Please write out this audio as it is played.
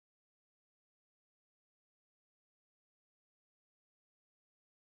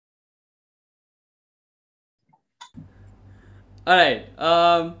Alright,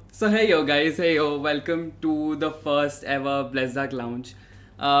 so hey yo guys, hey yo, welcome to the first ever Blessedarch Lounge.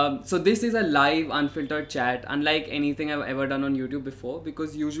 So this is a live unfiltered chat, unlike anything I've ever done on YouTube before,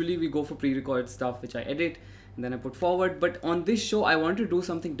 because usually we go for pre-recorded stuff which I edit and then I put forward. But on this show, I want to do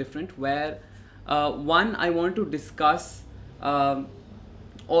something different where, one, I want to discuss all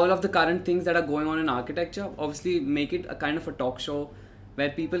of the current things that are going on in architecture. Obviously, make it a kind of a talk show where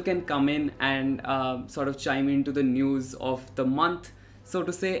people can come in and sort of chime into the news of the month, so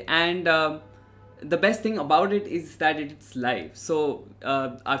to say. And the best thing about it is that it's live. So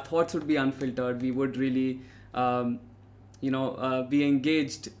our thoughts would be unfiltered. We would really, be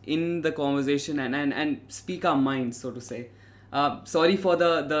engaged in the conversation and speak our minds, so to say. Sorry for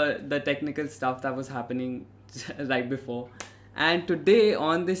the technical stuff that was happening right before. And today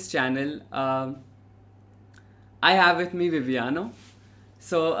on this channel, I have with me Viviano.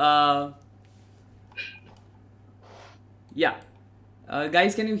 So, yeah.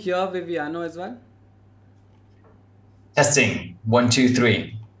 Guys, can you hear Viviano as well? Testing. 1, 2,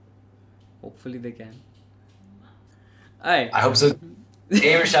 3. Hopefully they can. Alright. I hope so.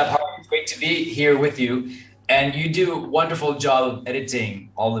 Hey, Rishab, how are you? Great to be here with you. And you do a wonderful job of editing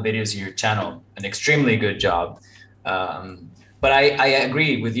all the videos of your channel, an extremely good job. But I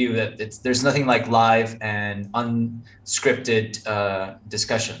agree with you that there's nothing like live and unscripted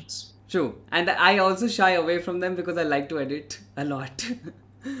discussions. True. And I also shy away from them because I like to edit a lot.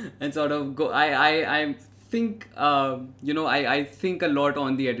 And sort of go, I think, I think a lot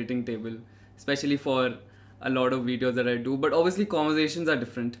on the editing table, especially for a lot of videos that I do. But obviously conversations are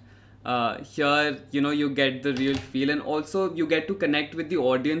different. Here, you get the real feel, and also you get to connect with the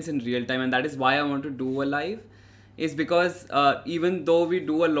audience in real time. And that is why I want to do a live. Is because even though we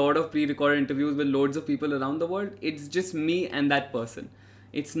do a lot of pre-recorded interviews with loads of people around the world, it's just me and that person.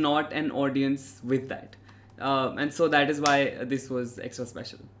 It's not an audience with that. And so that is why this was extra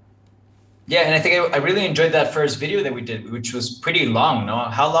special. Yeah, and I think I really enjoyed that first video that we did, which was pretty long, no?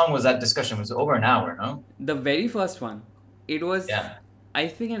 How long was that discussion? It was over an hour, no? The very first one, it was, I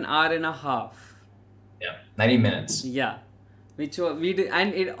think, an hour and a half. Yeah, 90 minutes. Yeah. Which we did,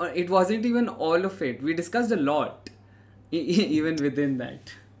 and it wasn't even all of it. We discussed a lot, even within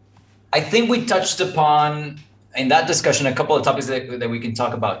that. I think we touched upon in that discussion a couple of topics that we can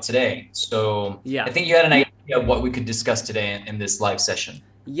talk about today. So yeah, I think you had an idea of what we could discuss today in this live session.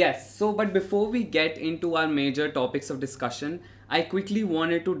 Yes. So, but before we get into our major topics of discussion, I quickly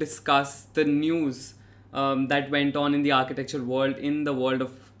wanted to discuss the news that went on in the architecture world in the world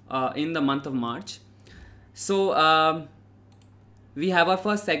of in the month of March. So. We have our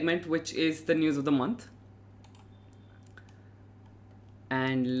first segment, which is the news of the month.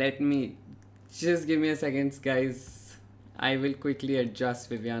 And let me just give me a second, guys. I will quickly adjust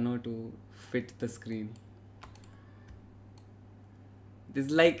Viviano to fit the screen. This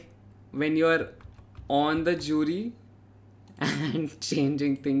is like when you're on the jury and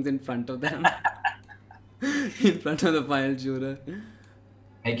changing things in front of them, in front of the final juror.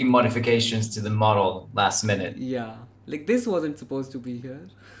 Making modifications to the model last minute. Yeah. Like, this wasn't supposed to be here.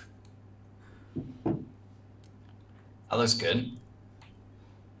 That looks good.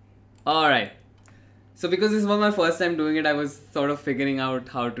 Alright. So because this was my first time doing it, I was sort of figuring out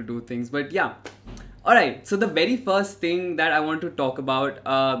how to do things. But yeah. Alright. So the very first thing that I want to talk about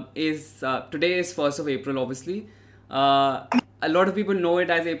is today is 1st of April, obviously. A lot of people know it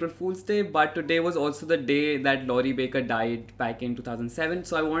as April Fool's Day, but today was also the day that Laurie Baker died back in 2007.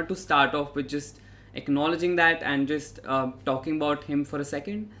 So I wanted to start off with just acknowledging that and just talking about him for a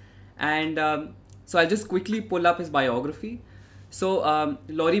second. And so I'll just quickly pull up his biography. So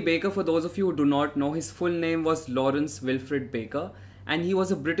Laurie Baker, for those of you who do not know, his full name was Lawrence Wilfred Baker, and he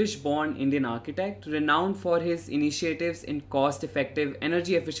was a British-born Indian architect renowned for his initiatives in cost-effective,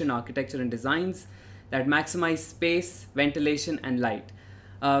 energy-efficient architecture and designs that maximize space, ventilation and light.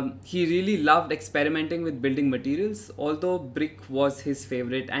 He really loved experimenting with building materials, although brick was his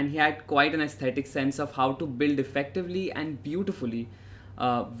favorite, and he had quite an aesthetic sense of how to build effectively and beautifully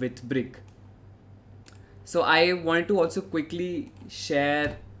with brick. So I wanted to also quickly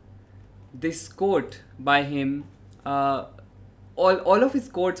share this quote by him. All of his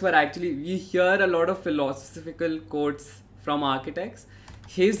quotes were actually, we hear a lot of philosophical quotes from architects.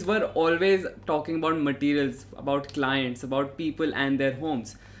 His were always talking about materials, about clients, about people and their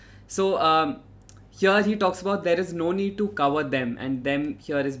homes. So here he talks about there is no need to cover them, and them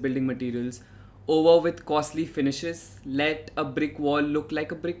here is building materials, over with costly finishes. Let a brick wall look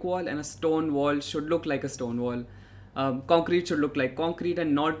like a brick wall, and a stone wall should look like a stone wall. Concrete should look like concrete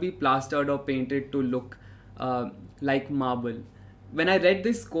and not be plastered or painted to look like marble. when I read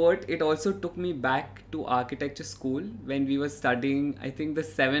this quote, it also took me back to architecture school when we were studying, I think, the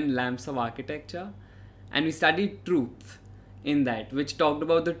seven lamps of architecture, and we studied truth in that, which talked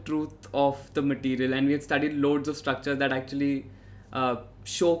about the truth of the material, and we had studied loads of structures that actually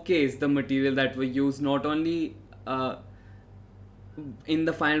showcase the material that were used, not only in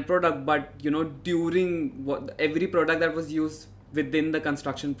the final product, but during every product that was used within the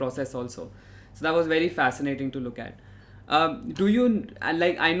construction process also. So that was very fascinating to look at. Do you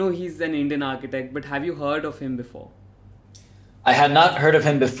like? I know he's an Indian architect, but have you heard of him before? I had not heard of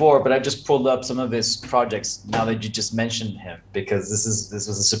him before, but I just pulled up some of his projects now that you just mentioned him, because this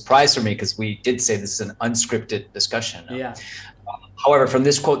was a surprise for me, because we did say this is an unscripted discussion. Yeah. However, from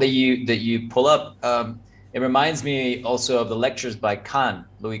this quote that you pull up, it reminds me also of the lectures by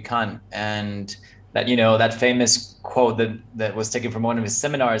Louis Kahn, and that that famous quote that was taken from one of his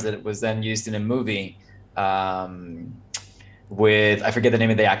seminars that was then used in a movie. With, I forget the name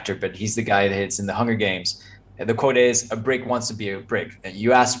of the actor, but he's the guy that's in the Hunger Games. And the quote is, "A brick wants to be a brick." And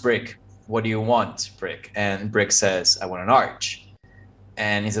you ask Brick, "What do you want, Brick?" And Brick says, "I want an arch."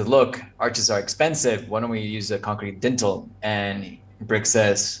 And he says, "Look, arches are expensive. Why don't we use a concrete dintel?" And Brick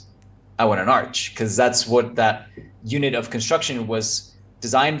says, "I want an arch," because that's what that unit of construction was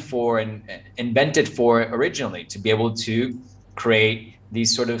designed for and invented for originally, to be able to create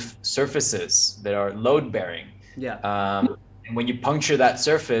these sort of surfaces that are load bearing. Yeah. And when you puncture that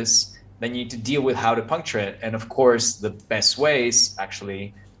surface, then you need to deal with how to puncture it. And of course, the best ways,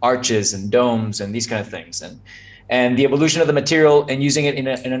 actually, arches and domes and these kind of things. And the evolution of the material and using it in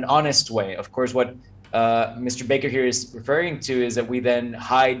an honest way. Of course, what Mr. Baker here is referring to is that we then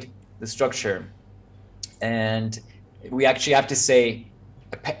hide the structure. And we actually have to say,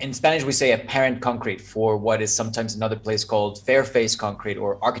 in Spanish, we say apparent concrete for what is sometimes another place called fair face concrete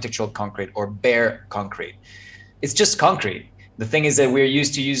or architectural concrete or bare concrete. It's just concrete. The thing is that we're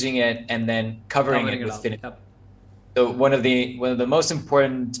used to using it and then covering it with finish. Yep. So one of the most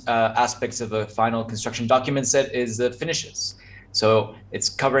important aspects of a final construction document set is the finishes. So it's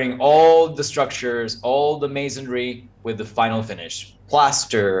covering all the structures, all the masonry with the final finish,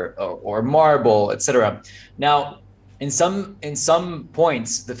 plaster or marble, etc. Now, in some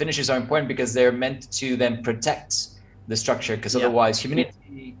points, the finishes are important because they're meant to then protect the structure, because otherwise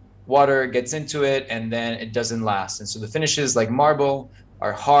humidity, water gets into it and then it doesn't last. And so the finishes like marble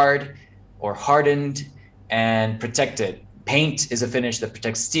are hard or hardened and protected. Paint is a finish that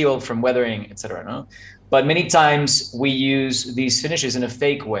protects steel from weathering, etc. No? But many times we use these finishes in a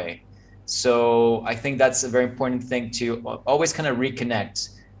fake way. So I think that's a very important thing to always kind of reconnect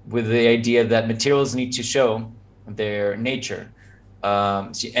with the idea that materials need to show their nature,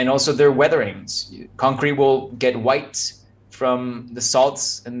 and also their weatherings. Concrete will get white from the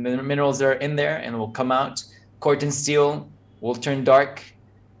salts and minerals that are in there and will come out. Corten steel will turn dark,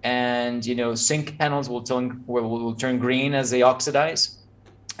 and zinc panels will turn green as they oxidize,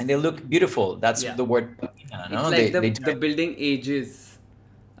 and they look beautiful. That's the word. No? It's like the building ages.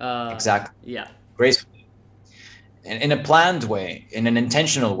 Exactly. Yeah. Gracefully. In a planned way, in an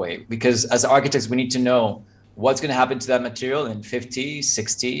intentional way, because as architects, we need to know what's going to happen to that material in 50,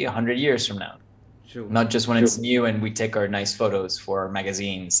 60, 100 years from now. True. Not just when it's new and we take our nice photos for our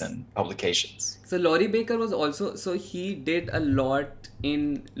magazines and publications. So Laurie Baker was also, so he did a lot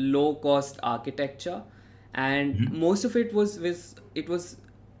in low cost architecture, and most of it was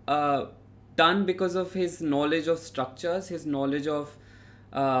done because of his knowledge of structures, his knowledge of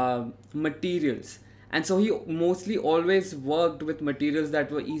materials. And so he mostly always worked with materials that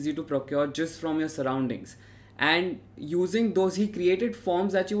were easy to procure just from your surroundings. And using those, he created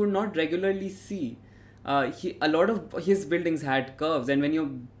forms that you would not regularly see. A lot of his buildings had curves, and when you're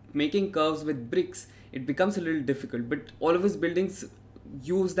making curves with bricks, it becomes a little difficult. But all of his buildings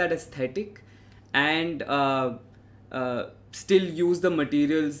use that aesthetic and still use the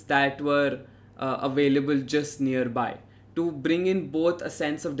materials that were available just nearby to bring in both a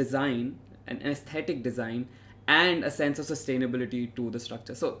sense of design, an aesthetic design, and a sense of sustainability to the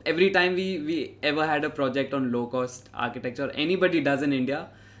structure. So every time we ever had a project on low cost architecture, anybody does in India,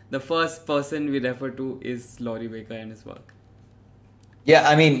 the first person we refer to is Laurie Baker and his work. Yeah,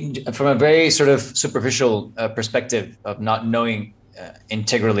 I mean, from a very sort of superficial perspective of not knowing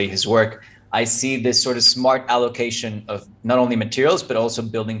integrally his work, I see this sort of smart allocation of not only materials, but also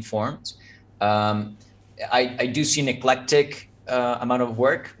building forms. I do see an eclectic amount of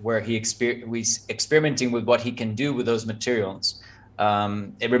work where he's experimenting with what he can do with those materials.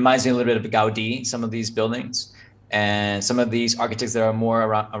 It reminds me a little bit of Gaudi, some of these buildings, and some of these architects that are more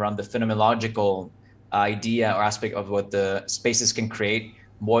around the phenomenological idea or aspect of what the spaces can create,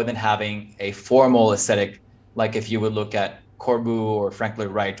 more than having a formal aesthetic, like if you would look at Corbu or Frank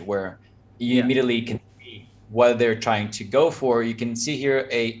Lloyd Wright, where you Yeah. immediately can see what they're trying to go for. You can see here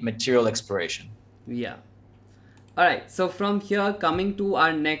a material exploration. Yeah. All right. So from here, coming to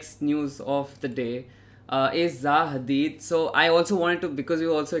our next news of the day, is Zaha Hadid. So I also wanted to, because we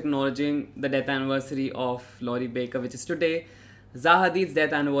were also acknowledging the death anniversary of Laurie Baker, which is today. Zaha Hadid's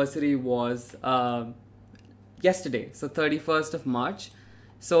death anniversary was yesterday, so 31st of March.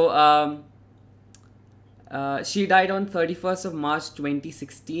 So she died on 31st of March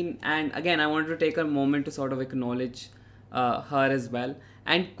 2016. And again, I wanted to take a moment to sort of acknowledge her as well,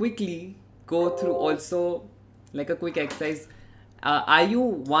 and quickly go through also like a quick exercise.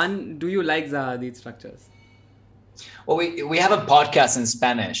 Do you like Zaha Hadid structures? Well, we have a podcast in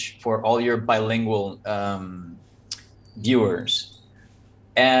Spanish for all your bilingual viewers.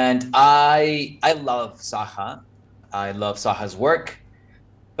 And I love Zaha. I love Zaha's work,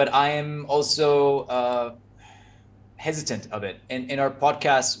 but I am also hesitant of it. In our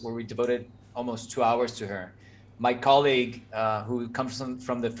podcast, where we devoted almost 2 hours to her, my colleague who comes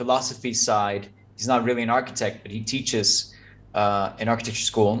from the philosophy side, he's not really an architect, but he teaches in architecture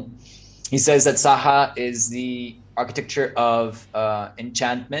school. He says that Zaha is the architecture of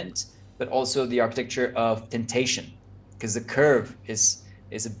enchantment, but also the architecture of temptation, because the curve is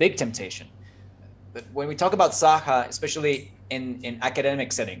a big temptation. But when we talk about Zaha, especially in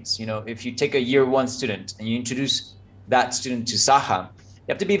academic settings, you know, if you take a year one student and you introduce that student to Zaha, you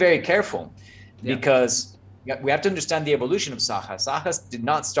have to be very careful, because we have to understand the evolution of Zaha. Zaha did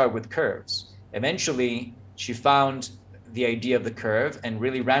not start with curves. Eventually, she found the idea of the curve and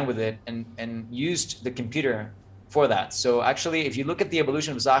really ran with it and used the computer for that. So actually, if you look at the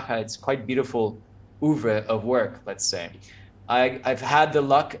evolution of Zaha, it's quite beautiful oeuvre of work, let's say. I've had the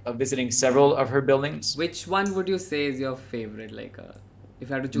luck of visiting several of her buildings. Which one would you say is your favorite? Like, if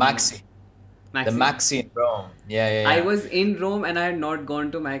you had to choose Maxi. Maxi. The Maxi in Rome. Yeah. I was in Rome and I had not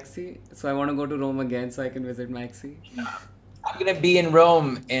gone to Maxi, so I want to go to Rome again so I can visit Maxi. I'm gonna be in Rome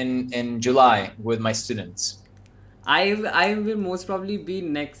in July with my students. I will most probably be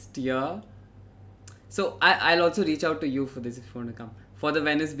next year. So I'll also reach out to you for this if you want to come for the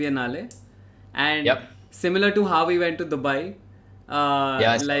Venice Biennale, and similar to how we went to Dubai,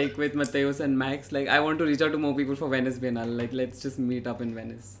 like with Mateus and Max. Like, I want to reach out to more people for Venice Biennale. Like, let's just meet up in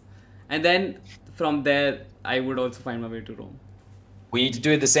Venice, and then from there I would also find my way to Rome. We need to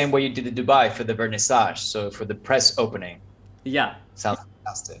do it the same way you did in Dubai for the vernissage. So for the press opening. Yeah. Sounds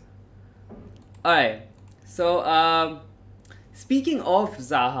fantastic. All right. So speaking of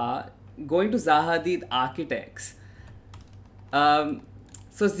Zaha, going to Zaha Hadid Architects.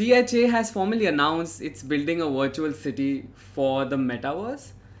 So ZHA has formally announced it's building a virtual city for the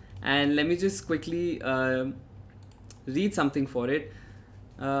metaverse, and let me just quickly read something for it.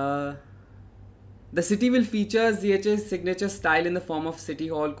 The city will feature ZHA's signature style in the form of city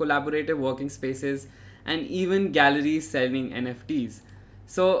hall, collaborative working spaces, and even galleries selling NFTs.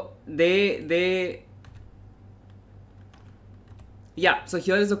 So so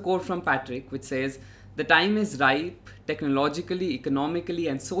here is a quote from Patrick, which says, "The time is ripe, technologically, economically,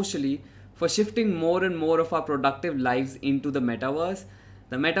 and socially, for shifting more and more of our productive lives into the metaverse.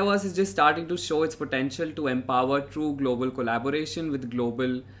 The metaverse is just starting to show its potential to empower true global collaboration with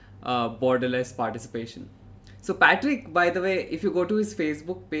global borderless participation." So Patrick, by the way, if you go to his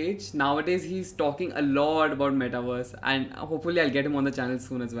Facebook page, nowadays he's talking a lot about metaverse, and hopefully I'll get him on the channel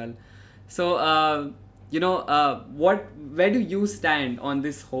soon as well. So, where do you stand on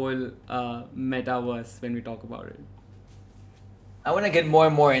this whole metaverse when we talk about it? I want to get more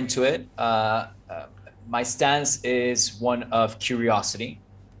and more into it. My stance is one of curiosity,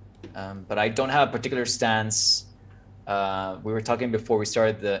 but I don't have a particular stance. We were talking before we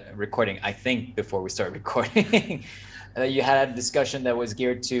started the recording, I think before we started recording, you had a discussion that was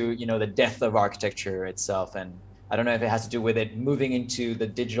geared to, you know, the death of architecture itself. And I don't know if it has to do with it moving into the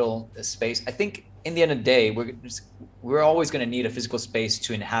digital space. I think in the end of the day, we're always going to need a physical space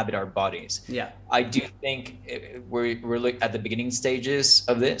to inhabit our bodies. Yeah. I do think we're at the beginning stages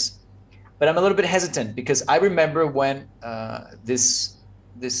of this, but I'm a little bit hesitant because I remember when this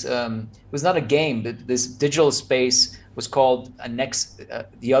was not a game, but this digital space was called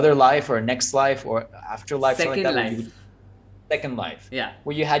the other life or a next life or afterlife. Second life. Second Life. Yeah.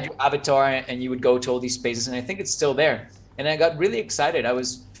 Where you had your avatar and you would go to all these spaces, and I think it's still there. And I got really excited. I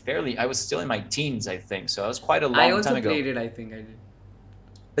was still in my teens, I think. So I was quite a long time ago. I also played it, I think I did.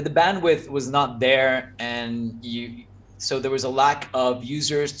 But the bandwidth was not there, and so there was a lack of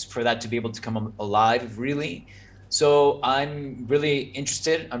users for that to be able to come alive, really. So I'm really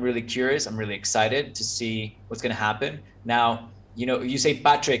interested. I'm really curious. I'm really excited to see what's going to happen. Now, you know, you say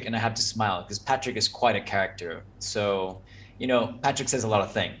Patrick, and I have to smile because Patrick is quite a character. So, Patrick says a lot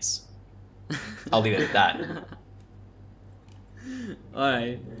of things. I'll leave it at that. All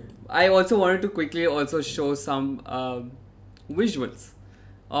right. I also wanted to quickly also show some visuals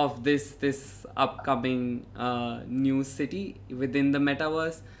of this upcoming new city within the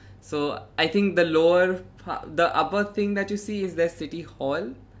metaverse. So I think the upper thing that you see is their city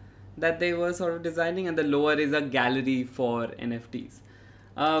hall that they were sort of designing, and the lower is a gallery for NFTs.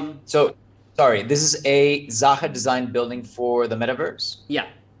 So, sorry, this is a Zaha designed building for the metaverse? Yeah.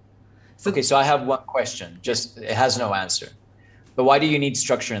 Okay, so I have one question. Just it has no answer. But why do you need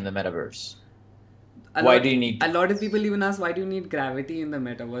structure in the metaverse? Why do you need... A lot of people even ask, why do you need gravity in the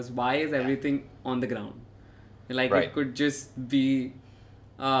metaverse? Why is everything on the ground? Like, Right. It could just be...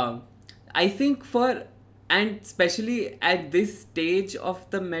 I think and especially at this stage of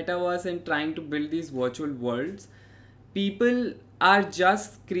the metaverse and trying to build these virtual worlds, people are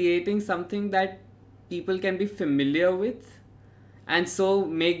just creating something that people can be familiar with, and so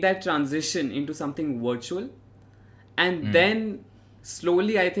make that transition into something virtual. And then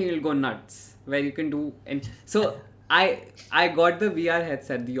slowly I think it'll go nuts where you can do, and so I got the VR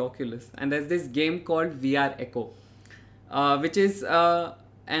headset, the Oculus, and there's this game called VR Echo, which is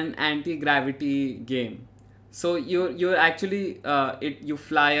an anti-gravity game. So you're actually you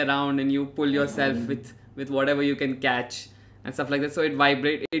fly around and you pull yourself with whatever you can catch and stuff like that. So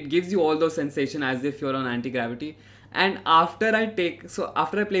it gives you all those sensations as if you're on anti-gravity. And after I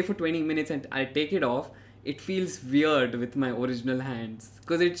play for 20 minutes and I take it off, it feels weird with my original hands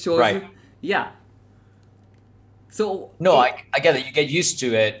because it shows Right. you, yeah. So No, I get it. You get used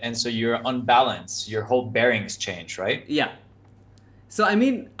to it, and so you're unbalanced. Your whole bearings change, right? yeah. So I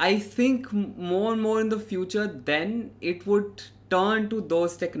mean, I think more and more in the future, then it would turn to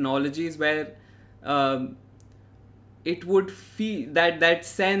those technologies where it would feel that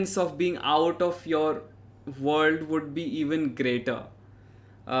sense of being out of your world would be even greater.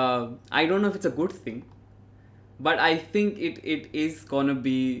 I don't know if it's a good thing, but I think it is gonna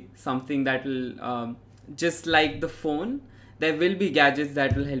be something that will, just like the phone, there will be gadgets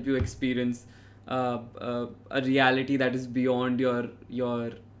that will help you experience a reality that is beyond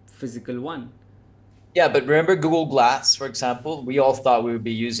your physical one. Yeah, but remember Google Glass, for example? We all thought we would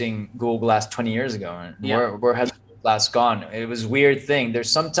be using Google Glass 20 years ago. And Yeah. where has Google Glass gone? It was a weird thing. There's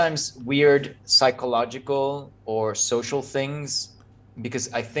sometimes weird psychological or social things,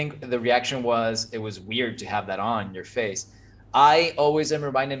 because I think the reaction was it was weird to have that on your face. I always am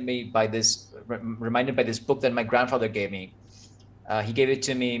reminded by this book that my grandfather gave me. He gave it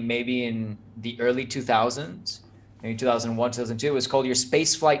to me maybe in the early 2000s, maybe 2001, 2002. It was called Your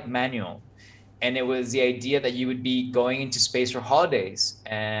Spaceflight Manual. And it was the idea that you would be going into space for holidays,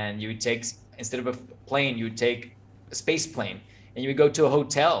 and you would take, instead of a plane, you would take a space plane, and you would go to a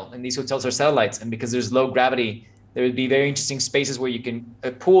hotel, and these hotels are satellites. And because there's low gravity, there would be very interesting spaces where you can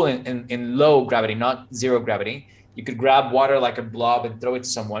pool in low gravity, not zero gravity. You could grab water like a blob and throw it to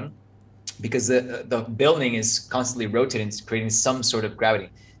someone, because the building is constantly rotating, creating some sort of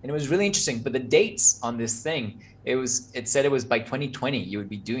gravity. And it was really interesting. But the dates on this thing, it said it was by 2020 you would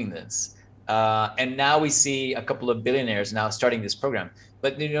be doing this. And now we see a couple of billionaires now starting this program.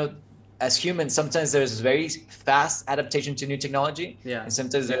 But as humans, sometimes there's very fast adaptation to new technology, Yeah. and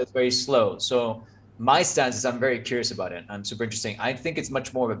sometimes there's very slow. So my stance is I'm very curious about it. I'm super interesting. I think it's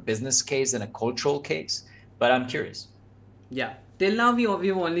much more of a business case than a cultural case, but I'm curious. Yeah. Till now,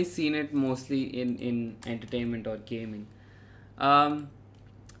 we've only seen it mostly in entertainment or gaming.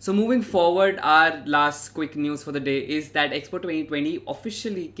 So moving forward, our last quick news for the day is that Expo 2020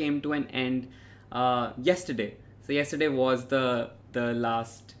 officially came to an end yesterday. So yesterday was the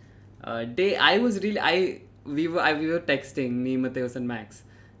last day. We were texting, me, Mateus, and Max,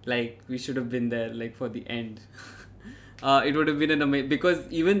 like we should have been there like for the end. It would have been an amazing, because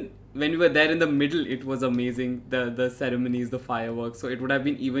even when we were there in the middle, it was amazing, the ceremonies, the fireworks. So it would have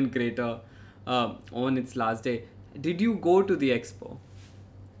been even greater on its last day. Did you go to the expo?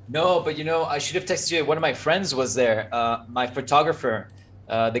 No, but I should have texted you. One of my friends was there. My photographer,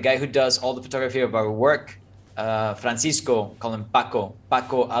 the guy who does all the photography of our work, Francisco, call him Paco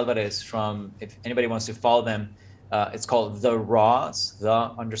Alvarez, from, if anybody wants to follow them, it's called The Raws,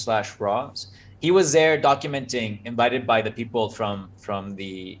 _Raws. He was there documenting, invited by the people from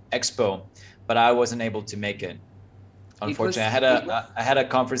the expo, but I wasn't able to make it. Unfortunately, I had a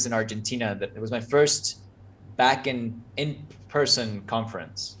conference in Argentina that it was my first back in-person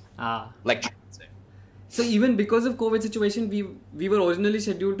conference. Lecture. So even because of COVID situation, we were originally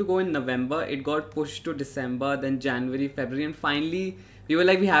scheduled to go in November. It got pushed to December, then January, February, and finally we were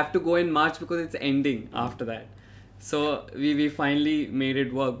like, we have to go in March because it's ending after that. So we finally made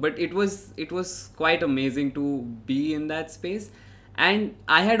it work. But it was quite amazing to be in that space. And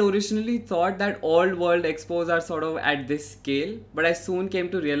I had originally thought that all world expos are sort of at this scale, but I soon came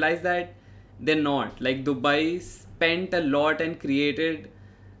to realize that they're not. Like Dubai spent a lot and created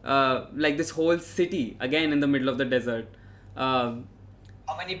like this whole city again in the middle of the desert. Um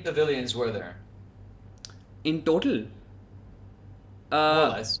How many pavilions were there? in total, More or uh,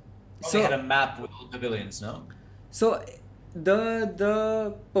 less. Only had so a map with all pavilions, no? So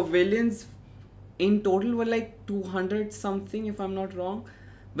the pavilions in total were like 200 something, if I'm not wrong.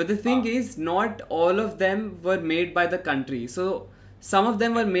 But the thing Wow. is, not all of them were made by the country. So some of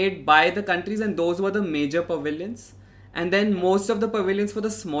them were made by the countries, and those were the major pavilions. And then most of the pavilions for the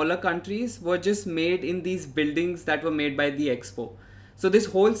smaller countries were just made in these buildings that were made by the expo. So this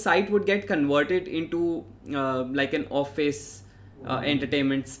whole site would get converted into like an office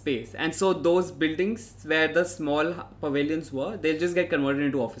entertainment space, and so those buildings where the small pavilions were, they'll just get converted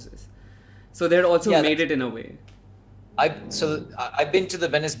into offices. So they had also Yeah, made it in a way. I've been to the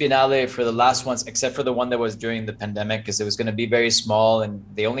Venice Biennale for the last ones, except for the one that was during the pandemic, because it was going to be very small and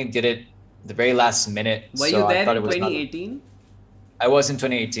they only did it the very last minute. Were So you I there thought in it was not. 2018? I was in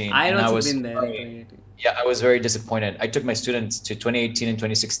 2018, I had and I also was been there in very, 2018. yeah, I was very disappointed. I took my students to 2018 and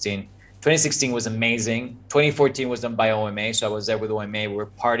 2016. 2016 was amazing. 2014 was done by OMA, so I was there with OMA. We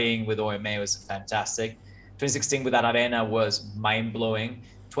were partying with OMA. It was fantastic. 2016 with that arena was mind blowing.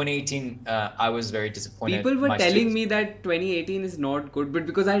 2018, I was very disappointed. People were My telling students, me that 2018 is not good, but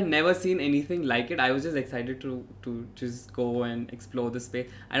because I had never seen anything like it, I was just excited to just go and explore the space.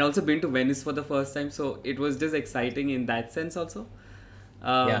 I'd also been to Venice for the first time, so it was just exciting in that sense also.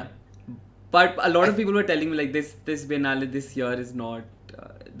 yeah. Um, but a lot I of people were telling me like this Biennale this year is not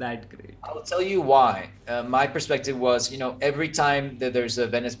that great. I'll tell you why. My perspective was, every time that there's a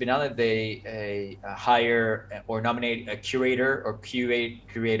Venice Biennale, they hire or nominate a curator or curate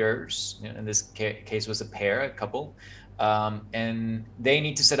curators. In this case, was a pair, a couple, and they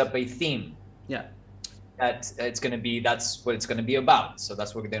need to set up a theme Yeah, that it's going to be. That's what it's going to be about. So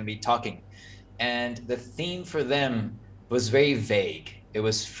that's what we're going to be talking. And the theme for them was very vague. It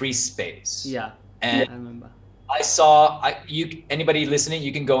was free space. yeah, And I remember. anybody listening,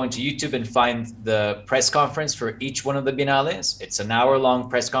 you can go into YouTube and find the press conference for each one of the biennales. It's an hour-long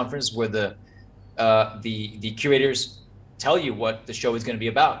press conference where the curators tell you what the show is going to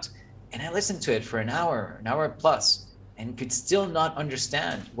be about. And I listened to it for an hour plus, and could still not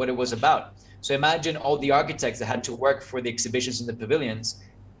understand what it was about. So imagine all the architects that had to work for the exhibitions in the pavilions.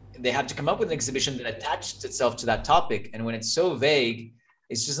 They had to come up with an exhibition that attached itself to that topic. And when it's so vague,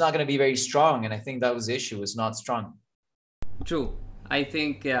 it's just not going to be very strong. And I think that was the issue, was not strong. True. I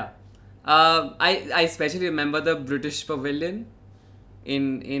think yeah. I especially remember the British Pavilion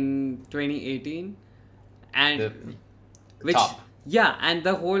in 2018, and The which top. yeah, and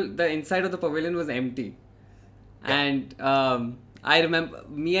the inside of the pavilion was empty, Yeah. and I remember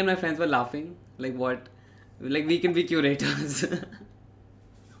me and my friends were laughing like what, like we can be curators.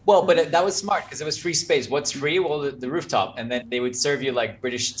 Well, but that was smart because it was free space. What's free? Well, the rooftop, and then they would serve you like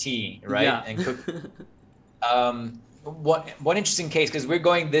British tea, right? Yeah. And cook. One interesting case, because we're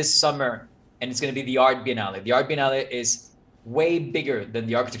going this summer, and it's going to be the Art Biennale. The Art Biennale is way bigger than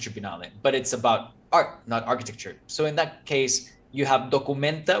the Architecture Biennale, but it's about art, not architecture. So in that case, you have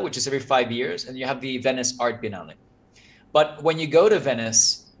Documenta, which is every 5 years, and you have the Venice Art Biennale. But when you go to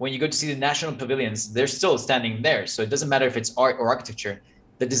Venice, when you go to see the national pavilions, they're still standing there. So it doesn't matter if it's art or architecture.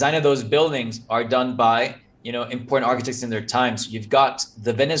 The design of those buildings are done by, important architects in their time. So you've got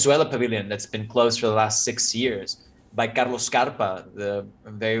the Venezuela Pavilion that's been closed for the last 6 years by Carlos Scarpa, the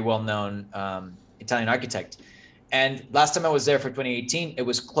very well-known Italian architect. And last time I was there for 2018, it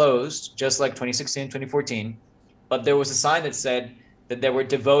was closed, just like 2016, 2014. But there was a sign that said that they were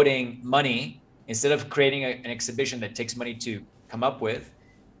devoting money, instead of creating an exhibition that takes money to come up with,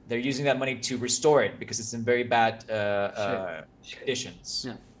 they're using that money to restore it because it's in very bad conditions.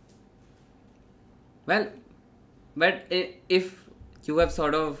 Yeah. Well, but if you have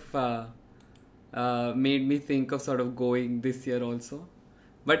sort of made me think of sort of going this year also.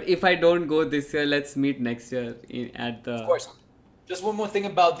 But if I don't go this year, let's meet next year at the. Of course. Just one more thing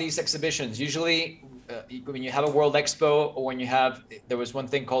about these exhibitions. Usually, when you have a World Expo, or when there was one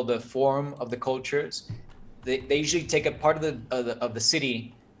thing called the Forum of the Cultures. They usually take a part of the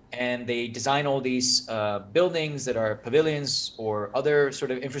city, and they design all these buildings that are pavilions or other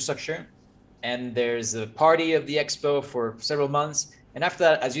sort of infrastructure. And there's a party of the expo for several months. And after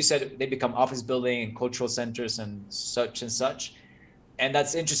that, as you said, they become office building and cultural centers and such and such. And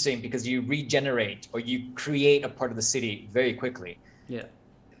that's interesting because you regenerate or you create a part of the city very quickly. Yeah.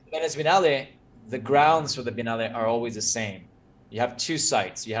 Venice Biennale, the grounds for the Biennale are always the same. You have two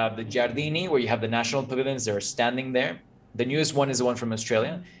sites. You have the Giardini, where you have the national pavilions that are standing there. The newest one is the one from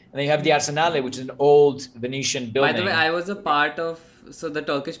Australia. And then you have the Arsenale, which is an old Venetian building. By the way, I was a part of, so the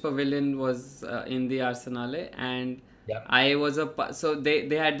Turkish pavilion was in the Arsenale, and I was so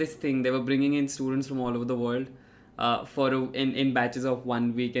they had this thing, they were bringing in students from all over the world in batches of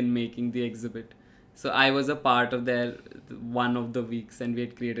 1 week and making the exhibit. So I was a part of their one of the weeks, and we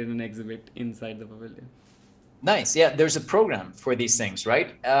had created an exhibit inside the pavilion. Nice. Yeah, there's a program for these things,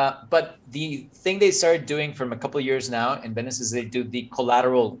 right? But the thing they started doing from a couple of years now in Venice is they do the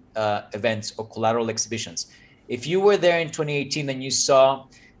collateral events or collateral exhibitions. If you were there in 2018, then you saw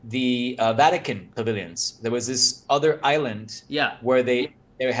the Vatican pavilions. There was this other island where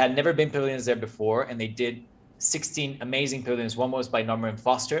there had never been pavilions there before, and they did 16 amazing pavilions. One was by Norman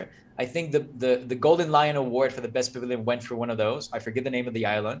Foster. I think the Golden Lion Award for the best pavilion went for one of those. I forget the name of the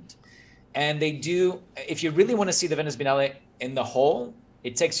island. And they do, if you really want to see the Venice Biennale in the whole,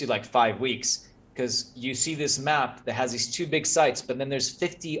 it takes you like 5 weeks, because you see this map that has these two big sites, but then there's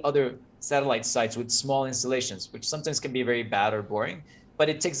 50 other satellite sites with small installations, which sometimes can be very bad or boring, but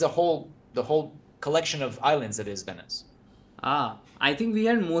it takes the whole collection of islands that is Venice. I think we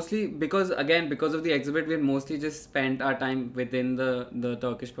had mostly, because of the exhibit, we had mostly just spent our time within the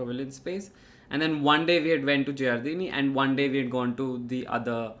Turkish pavilion space. And then one day we had went to Giardini, and one day we had gone to the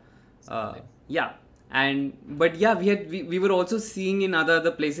other we were also seeing in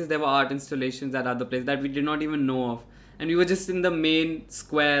other places there were art installations at other places that we did not even know of, and we were just in the main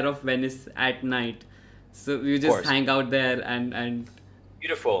square of Venice at night, so we would just hang out there and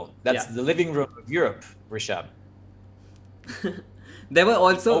beautiful. That's the living room of Europe, Rishabh. There were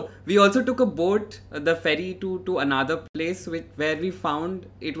also we also took a boat, the ferry to another place where we found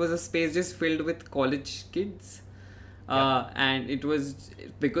it was a space just filled with college kids. And it was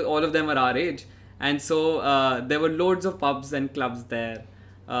because all of them were our age, and so there were loads of pubs and clubs there.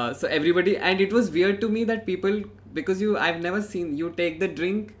 So everybody, and it was weird to me that people, because I've never seen you take the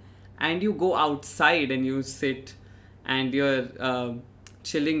drink and you go outside and you sit and you're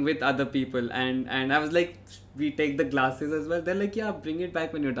chilling with other people, and I was like, we take the glasses as well. They're like, yeah, bring it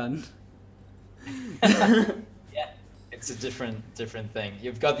back when you're done. It's a different thing.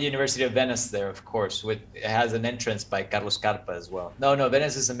 You've got the University of Venice there, of course, it has an entrance by Carlos Carpa as well. No,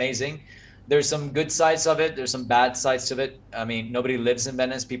 Venice is amazing. There's some good sides of it. There's some bad sides of it. I mean, nobody lives in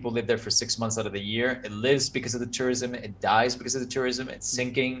Venice. People live there for 6 months out of the year. It lives because of the tourism. It dies because of the tourism. It's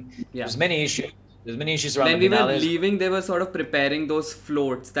sinking. There's many issues. There's many issues around. When we were leaving, they were sort of preparing those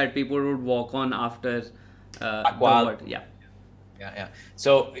floats that people would walk on after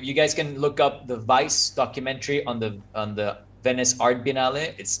So you guys can look up the Vice documentary on the Venice Art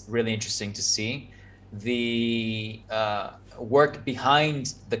Biennale. It's really interesting to see the work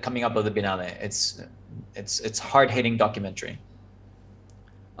behind the coming up of the Biennale. It's hard-hitting documentary.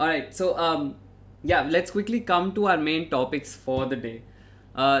 All right, so let's quickly come to our main topics for the day.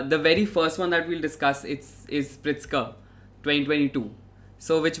 The very first one that we'll discuss is Pritzker 2022.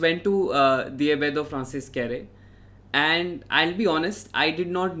 So which went to the Abedo Francis Kere. And I'll be honest, I did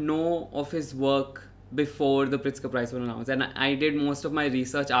not know of his work before the Pritzker Prize was announced. And I did most of my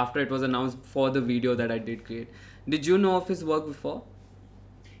research after it was announced for the video that I did create. Did you know of his work before?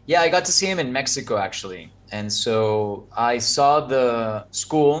 Yeah, I got to see him in Mexico, actually. And so I saw the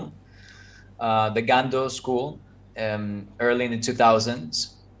school, the Gando school, early in the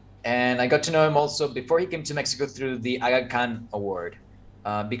 2000s. And I got to know him also before he came to Mexico through the Aga Khan Award.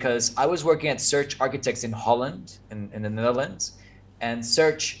 Because I was working at Search Architects in Holland, in the Netherlands, and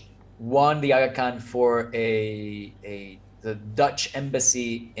Search won the Aga Khan for the Dutch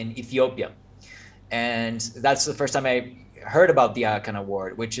embassy in Ethiopia. And that's the first time I heard about the Aga Khan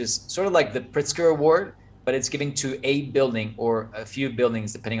Award, which is sort of like the Pritzker Award, but it's given to a building or a few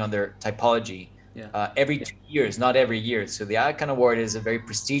buildings, depending on their typology, every 2 years, not every year. So the Aga Khan Award is a very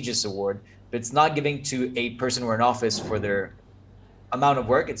prestigious award, but it's not giving to a person or an office for their amount of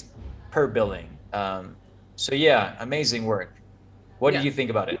work. It's per building. So yeah, amazing work. What did you think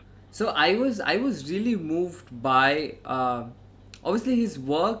about it? So I was really moved by obviously his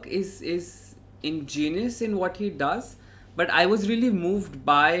work is ingenious in what he does, but I was really moved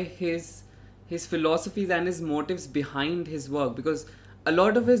by his philosophies and his motives behind his work, because a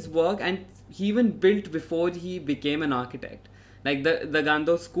lot of his work, and he even built before he became an architect. Like the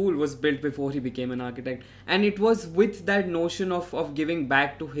Gando school was built before he became an architect, and it was with that notion of giving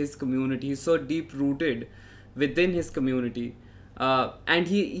back to his community. He's so deep rooted within his community, and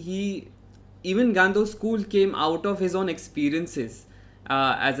he even Gando school came out of his own experiences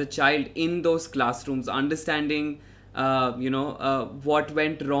as a child in those classrooms, understanding what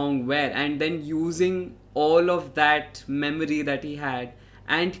went wrong where, and then using all of that memory that he had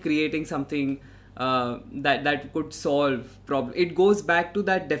and creating something that could solve problem. It goes back to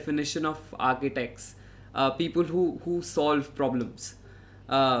that definition of architects, people who solve problems,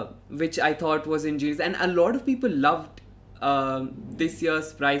 which I thought was ingenious, and a lot of people loved this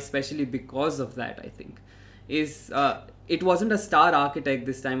year's prize, especially because of that. I think is it wasn't a star architect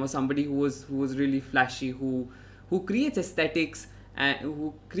this time, or somebody who was really flashy, who creates aesthetics and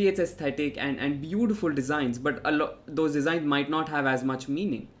who creates aesthetic and beautiful designs, but those designs might not have as much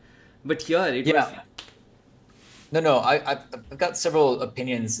meaning. But here it was. No, I've got several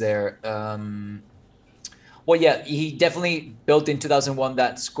opinions there. Well, yeah, he definitely built in 2001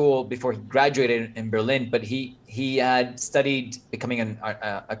 that school before he graduated in Berlin, but he had studied becoming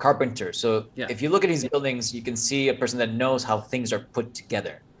a carpenter. So if you look at his buildings, you can see a person that knows how things are put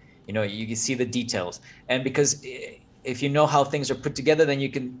together. You know, you can see the details. And because if you know how things are put together, then you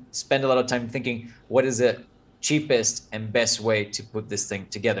can spend a lot of time thinking, what is the cheapest and best way to put this thing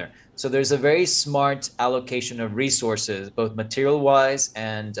together? So there's a very smart allocation of resources, both material-wise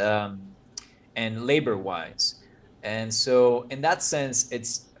and labor-wise. And so in that sense,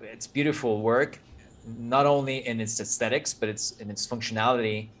 it's beautiful work, not only in its aesthetics, but it's in its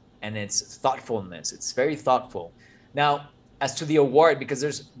functionality and its thoughtfulness. It's very thoughtful. Now, as to the award, because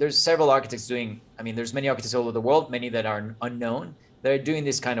there's several architects doing, I mean, there's many architects all over the world, many that are unknown, that are doing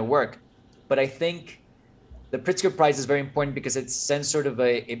this kind of work. But I think the Pritzker Prize is very important because it sends sort of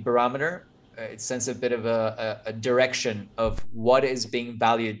a barometer. It sends a bit of a direction of what is being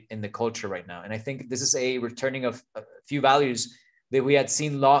valued in the culture right now. And I think this is a returning of a few values that we had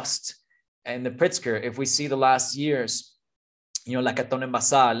seen lost in the Pritzker. If we see the last years, you know, Lacaton and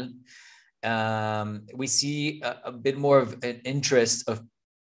Basal, we see a bit more of an interest of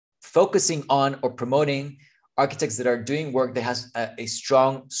focusing on or promoting architects that are doing work that has a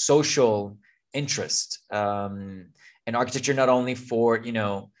strong social interest, and architecture not only for, you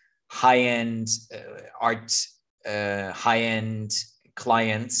know, high-end art, high-end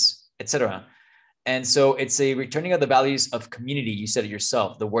clients, etc. And so it's a returning of the values of community. You said it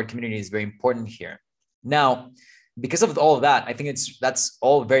yourself. The word community is very important here. Now, because of all of that, I think that's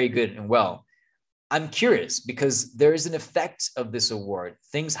all very good and well. I'm curious because there is an effect of this award.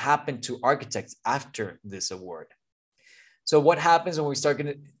 Things happen to architects after this award. So what happens when we start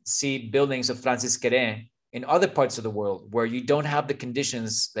going to see buildings of Francis Queré in other parts of the world where you don't have the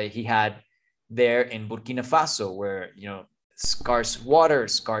conditions that he had there in Burkina Faso, where, you know, scarce water,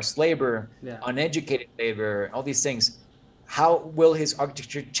 scarce labor, uneducated labor, all these things? How will his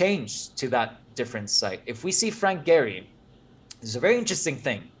architecture change to that different site? If we see Frank Gehry, there's a very interesting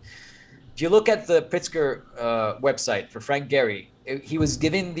thing. If you look at the Pritzker website for Frank Gehry, he was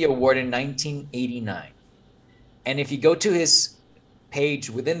given the award in 1989. And if you go to his page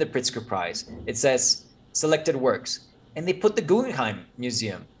within the Pritzker Prize, it says selected works. And they put the Guggenheim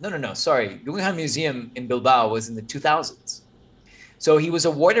Museum. No, sorry. Guggenheim Museum in Bilbao was in the 2000s. So he was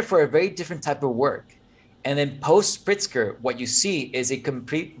awarded for a very different type of work. And then post Pritzker, what you see is a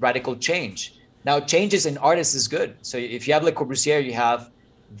complete radical change. Now, changes in artists is good. So if you have Le Corbusier, you have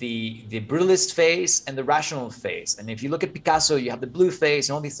the brutalist phase and the rational phase. And if you look at Picasso, you have the blue phase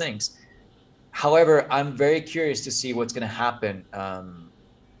and all these things. However, I'm very curious to see what's going to happen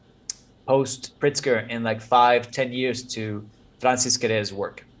post Pritzker in like 5-10 years to Francis Queré's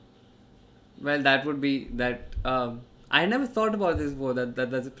work. Well, that would be that. I never thought about this before, that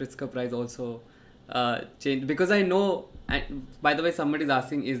the Pritzker Prize also changed, because I know. By the way, somebody's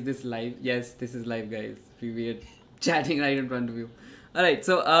asking, is this live? Yes, this is live, guys. We are chatting right in front of you. All right.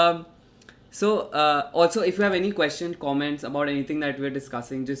 So also, if you have any questions, comments about anything that we're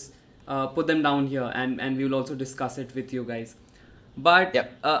discussing, just put them down here, and we will also discuss it with you guys. But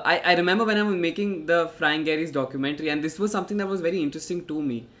I remember when I was making the Frank Gehry's documentary, and this was something that was very interesting to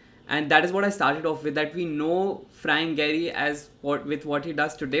me. And that is what I started off with, that we know Frank Gehry with what he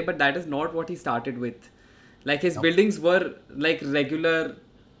does today, but that is not what he started with. Like, his buildings were like regular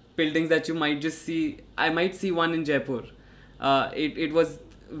buildings that you might just see. I might see one in Jaipur. It was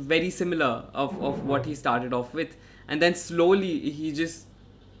very similar of what he started off with. And then slowly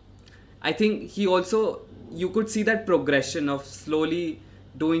I think he also, you could see that progression of slowly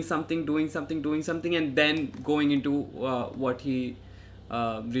doing something, and then going into what he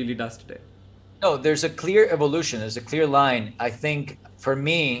really does today. No, there's a clear evolution. There's a clear line. I think for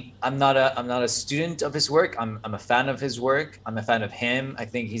me, I'm not a student of his work. I'm a fan of his work. I'm a fan of him. I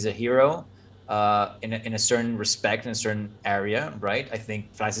think he's a hero in a certain respect, in a certain area, right? I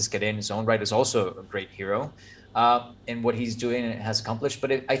think Francis Queré in his own right is also a great hero in what he's doing and has accomplished.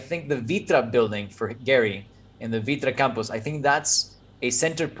 But I think the Vitra building for Gehry in the Vitra campus, I think that's a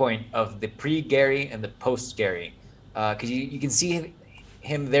center point of the pre-Gary and the post-Gary, because you can see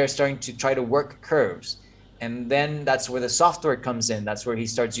him there starting to try to work curves. And then that's where the software comes in. That's where he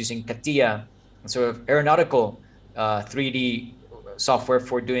starts using CATIA, sort of aeronautical 3D software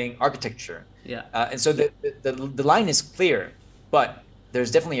for doing architecture. Yeah. And so the line is clear, but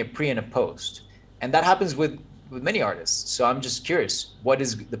there's definitely a pre and a post. And that happens with many artists. So I'm just curious, what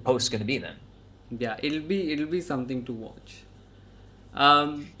is the post going to be then? Yeah, it'll be something to watch.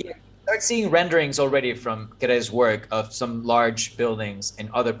 Yeah, start seeing renderings already from Kere's work of some large buildings in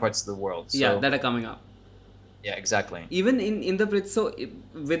other parts of the world. So, yeah, that are coming up. Yeah, exactly. Even in the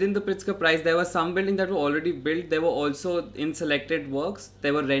within the Pritzker Prize, there were some buildings that were already built. There were also, in selected works,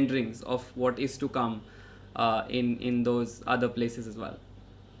 there were renderings of what is to come in those other places as well.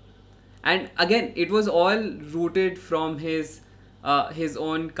 And again, it was all rooted from his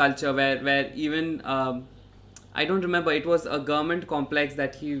own culture, where even I don't remember, it was a government complex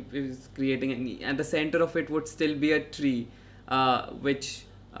that he was creating, and at the center of it would still be a tree, which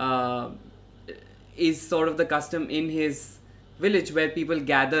is sort of the custom in his village, where people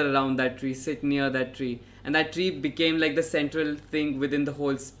gather around that tree, sit near that tree, and that tree became like the central thing within the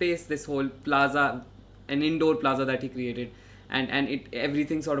whole space, this whole plaza, an indoor plaza that he created, and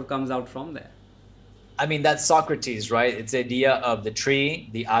everything sort of comes out from there. I mean, that's Socrates, right? It's the idea of the tree,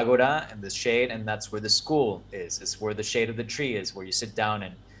 the agora, and the shade, and that's where the school is. It's where the shade of the tree is, where you sit down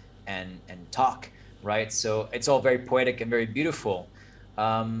and talk, right? So it's all very poetic and very beautiful.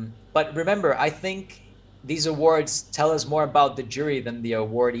 But remember, I think these awards tell us more about the jury than the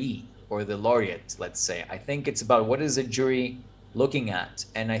awardee or the laureate, let's say. I think it's about what is the jury looking at.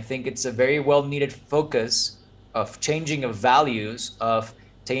 And I think it's a very well needed focus of changing of values, of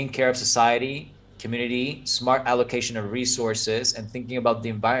taking care of society, community, smart allocation of resources, and thinking about the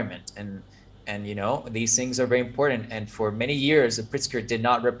environment. And you know, these things are very important. And for many years, the Pritzker did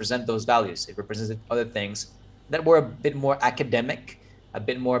not represent those values. It represented other things that were a bit more academic, a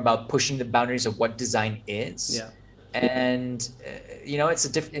bit more about pushing the boundaries of what design is. Yeah. And you know,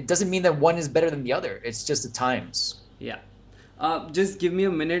 it doesn't mean that one is better than the other. It's just the times. Yeah. Just give me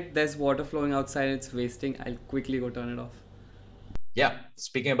a minute. There's water flowing outside. It's wasting. I'll quickly go turn it off. Yeah.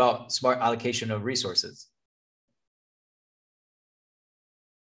 Speaking about smart allocation of resources.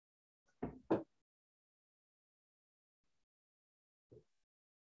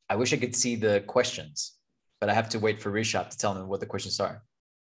 I wish I could see the questions, but I have to wait for Rishab to tell me what the questions are.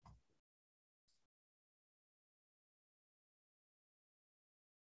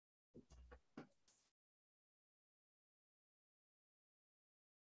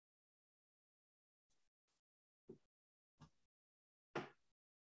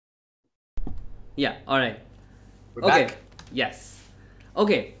 Yeah, all right. We're Okay. back. Yes.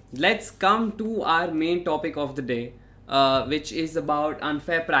 Okay, let's come to our main topic of the day, which is about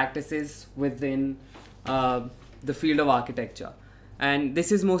unfair practices within the field of architecture. And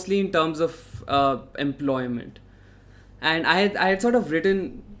this is mostly in terms of employment. And I had sort of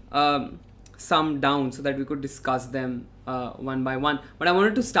written some down so that we could discuss them one by one. But I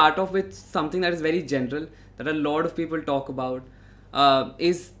wanted to start off with something that is very general, that a lot of people talk about,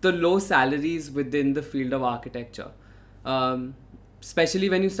 is the low salaries within the field of architecture. Especially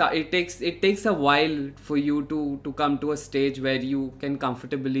when you start, it takes a while for you to come to a stage where you can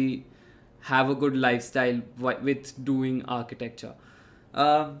comfortably have a good lifestyle with doing architecture.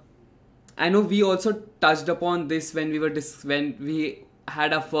 I know we also touched upon this when we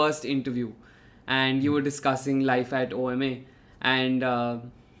had our first interview, and you were discussing life at OMA, and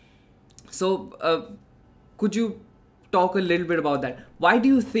so could you talk a little bit about that? Why do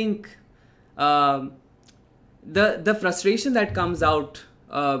you think the frustration that comes out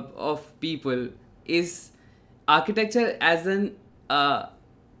of people is architecture as an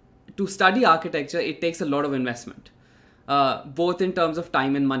to study architecture, it takes a lot of investment, both in terms of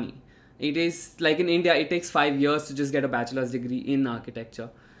time and money. It is like in India, it takes 5 years to just get a bachelor's degree in architecture.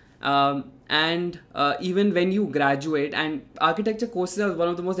 And even when you graduate, and architecture courses are one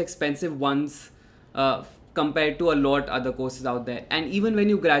of the most expensive ones compared to a lot other courses out there. And even when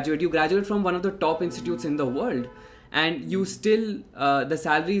you graduate from one of the top institutes in the world, and you still, the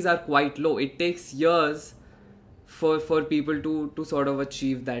salaries are quite low. It takes years for people to sort of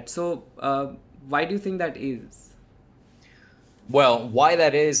achieve that. So why do you think that is? Well, why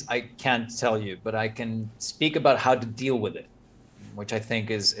that is, I can't tell you, but I can speak about how to deal with it, which I think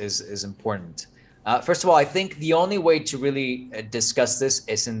is important. First of all, I think the only way to really discuss this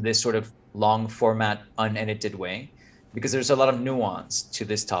is in this sort of long format, unedited way, because there's a lot of nuance to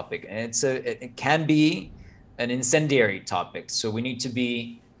this topic, and it can be an incendiary topic. So we need to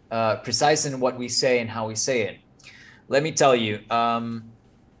be precise in what we say and how we say it. Let me tell you,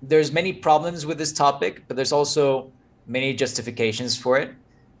 there's many problems with this topic, but there's also many justifications for it.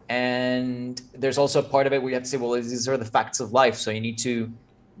 And there's also a part of it where you have to say, well, these are the facts of life. So you need to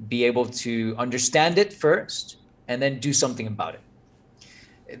be able to understand it first and then do something about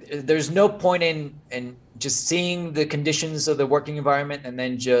it. There's no point in just seeing the conditions of the working environment and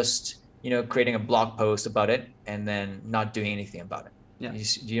then just, creating a blog post about it and then not doing anything about it. Yeah.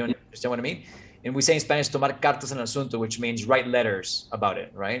 Do you understand what I mean? And we say in Spanish, tomar cartas en el asunto, which means write letters about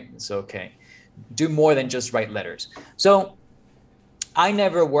it, right? So, okay. Do more than just write letters. So I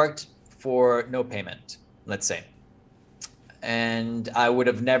never worked for no payment, let's say. And I would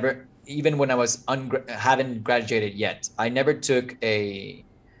have never, even when I was haven't graduated yet, I never took a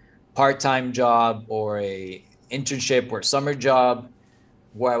part-time job or a internship or summer job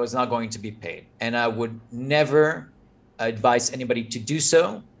where I was not going to be paid. And I would never advise anybody to do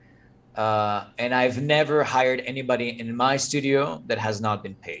so. And I've never hired anybody in my studio that has not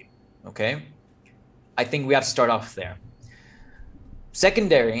been paid. Okay. I think we have to start off there.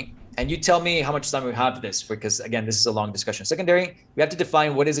 Secondary, and you tell me how much time we have for this, because again, this is a long discussion. Secondary, we have to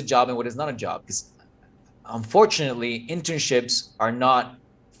define what is a job and what is not a job, because unfortunately, internships are not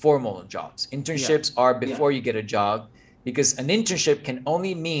formal jobs. Internships are before you get a job, because an internship can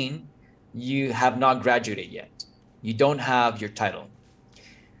only mean you have not graduated yet. You don't have your title.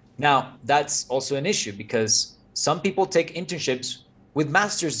 Now, that's also an issue because some people take internships with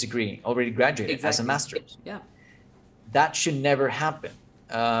master's degree already graduated as a master's. Yeah. That should never happen.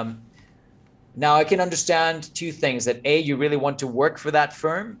 Now, I can understand two things: that A, you really want to work for that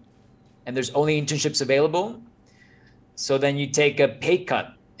firm and there's only internships available. So then you take a pay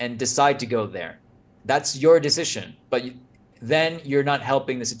cut and decide to go there. That's your decision, but then you're not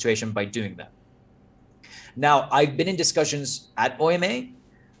helping the situation by doing that. Now, I've been in discussions at OMA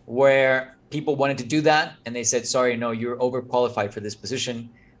where people wanted to do that and they said, sorry, no, you're overqualified for this position.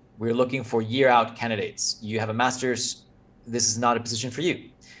 We're looking for year-out candidates. You have a master's. This is not a position for you.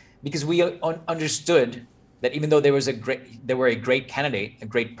 Because we understood that even though they were a great candidate, a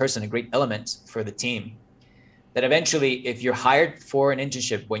great person, a great element for the team, that eventually if you're hired for an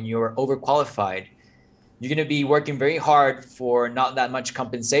internship when you're overqualified, you're going to be working very hard for not that much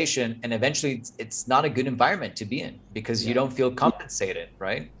compensation. And eventually it's not a good environment to be in because you don't feel compensated,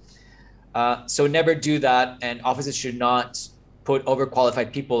 right? So never do that. And offices should not put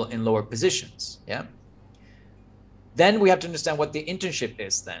overqualified people in lower positions. Yeah. Then we have to understand what the internship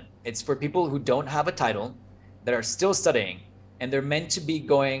is then. It's for people who don't have a title, that are still studying, and they're meant to be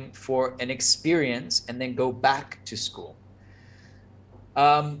going for an experience and then go back to school.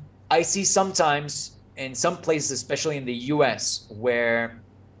 I see sometimes in some places, especially in the US, where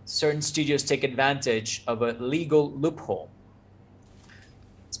certain studios take advantage of a legal loophole,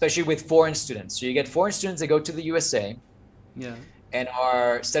 especially with foreign students. So you get foreign students that go to the USA and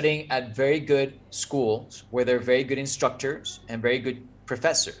are studying at very good schools where they're very good instructors and very good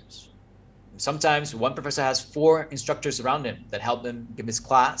professors. Sometimes one professor has 4 instructors around him that help him give his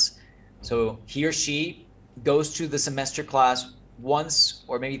class. So he or she goes to the semester class once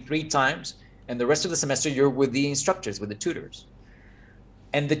or maybe 3 times, and the rest of the semester you're with the instructors, with the tutors.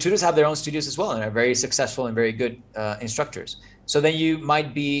 And the tutors have their own studios as well and are very successful and very good instructors. So then you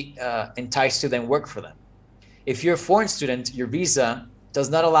might be enticed to then work for them. If you're a foreign student, your visa does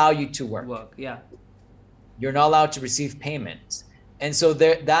not allow you to work. You're not allowed to receive payments. And so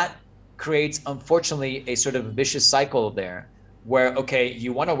that creates, unfortunately, a sort of vicious cycle there where, okay,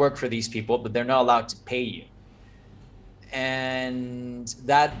 you want to work for these people, but they're not allowed to pay you. And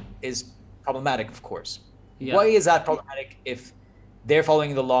that is problematic, of course. Why is that problematic if they're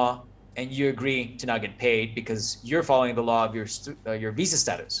following the law and you agree to not get paid because you're following the law of your visa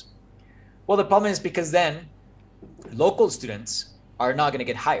status? Well, the problem is because then local students are not going to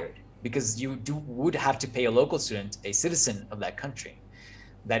get hired because you would have to pay a local student, a citizen of that country,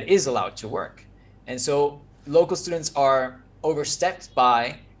 that is allowed to work. And so local students are overstepped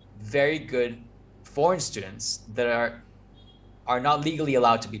by very good foreign students that are not legally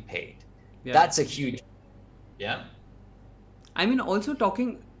allowed to be paid. That's a huge, I mean, also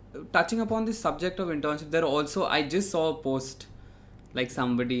touching upon this subject of internship, there also, I just saw a post like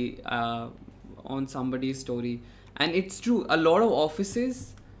somebody on somebody's story, and it's true, a lot of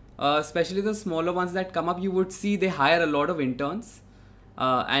offices, especially the smaller ones that come up, you would see they hire a lot of interns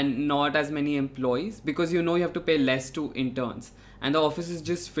and not as many employees because you have to pay less to interns and the office is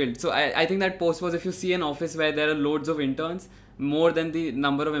just filled. So I think that post was, if you see an office where there are loads of interns, more than the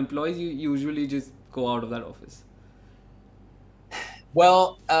number of employees, you usually just go out of that office.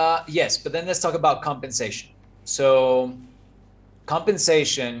 Well, yes, but then let's talk about compensation. So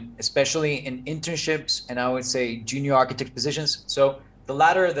compensation, especially in internships and I would say junior architect positions. So the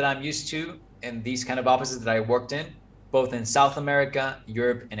ladder that I'm used to in these kind of offices that I worked in, both in South America,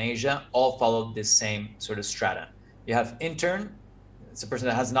 Europe, and Asia, all followed this same sort of strata. You have intern, it's a person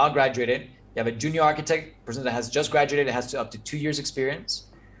that has not graduated. You have a junior architect, person that has just graduated, has up to 2 years experience.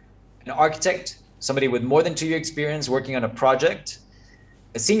 An architect, somebody with more than 2 year experience working on a project.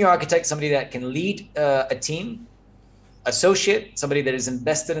 A senior architect, somebody that can lead a team. Associate, somebody that is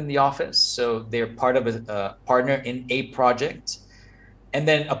invested in the office, so they're part of a partner in a project. And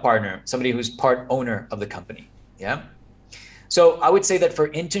then a partner, somebody who's part owner of the company. Yeah. So I would say that for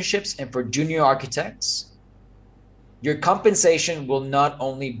internships and for junior architects, your compensation will not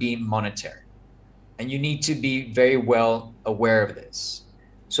only be monetary, and you need to be very well aware of this.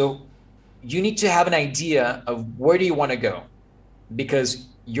 So you need to have an idea of where do you want to go, because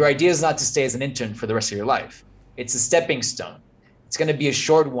your idea is not to stay as an intern for the rest of your life. It's a stepping stone. It's going to be a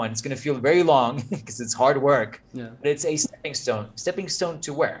short one. It's going to feel very long because it's hard work, but it's a stepping stone. Stepping stone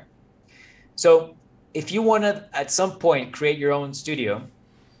to where? So if you want to, at some point, create your own studio,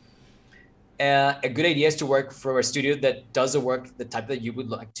 a good idea is to work for a studio that does the work, the type that you would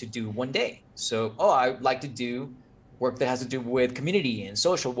like to do one day. So, I would like to do work that has to do with community and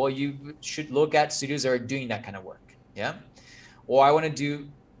social. Well, you should look at studios that are doing that kind of work. Yeah. Or I want to do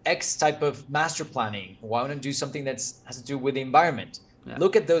X type of master planning, or I want to do something that has to do with the environment. Yeah.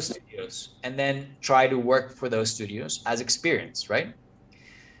 Look at those studios and then try to work for those studios as experience, right?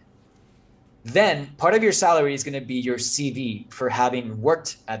 Then part of your salary is going to be your CV for having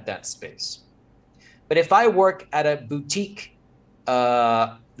worked at that space. But if I work at a boutique,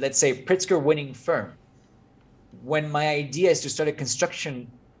 let's say Pritzker winning firm, when my idea is to start a construction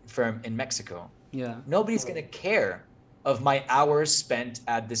firm in Mexico, nobody's going to care of my hours spent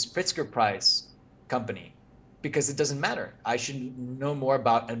at this Pritzker Prize company, because it doesn't matter. I should know more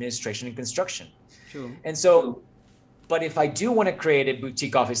about administration and construction. True. And so, but if I do want to create a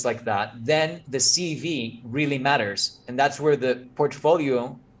boutique office like that, then the CV really matters. And that's where the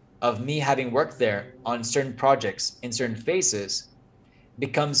portfolio of me having worked there on certain projects in certain phases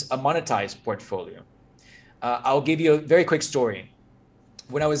becomes a monetized portfolio. I'll give you a very quick story.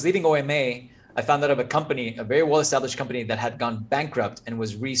 When I was leaving OMA, I found out of a company, a very well-established company that had gone bankrupt and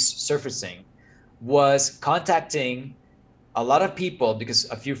was resurfacing, was contacting a lot of people, because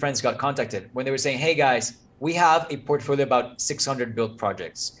a few friends got contacted when they were saying, hey guys, we have a portfolio about 600 built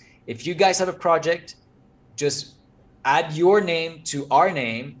projects. If you guys have a project, just add your name to our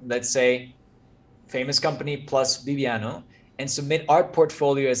name, let's say famous company plus Viviano, and submit our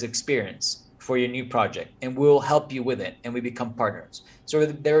portfolio as experience for your new project, and we'll help you with it, and we become partners. So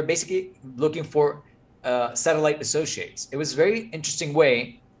they were basically looking for satellite associates. It was a very interesting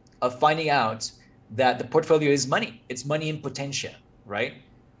way of finding out that the portfolio is money. It's money in potentia, right?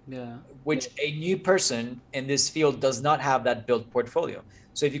 Yeah. Which a new person in this field does not have that built portfolio.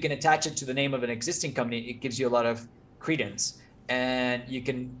 So if you can attach it to the name of an existing company, it gives you a lot of credence, and you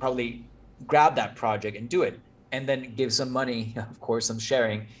can probably grab that project and do it, and then give some money, of course, some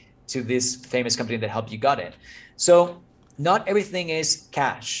sharing to this famous company that helped you got it. So not everything is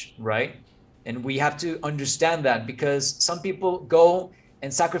cash, right? And we have to understand that, because some people go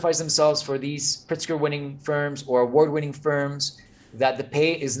and sacrifice themselves for these Pritzker winning firms or award winning firms that the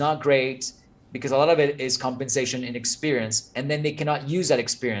pay is not great, because a lot of it is compensation and experience, and then they cannot use that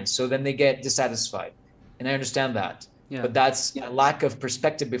experience. So then they get dissatisfied. And I understand that. Yeah. But that's a lack of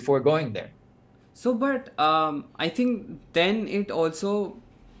perspective before going there. So, but I think then the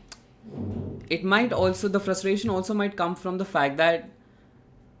frustration also might come from the fact that,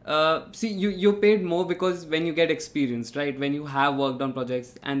 see, you're paid more because when you get experienced, right? When you have worked on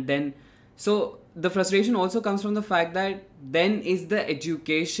projects, and then, so the frustration also comes from the fact that then is the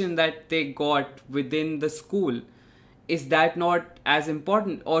education that they got within the school, is that not as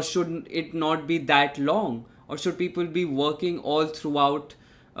important, or should it not be that long, or should people be working all throughout,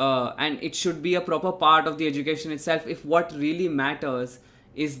 and it should be a proper part of the education itself, if what really matters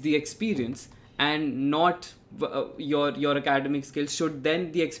is the experience and not your academic skills? Should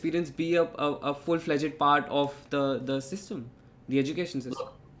then the experience be a full-fledged part of the system, the education system?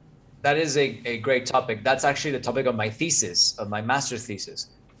 That is a great topic. That's actually the topic of my thesis, of my master's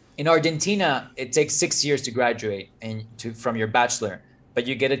thesis. In Argentina, it takes 6 years to graduate from your bachelor, but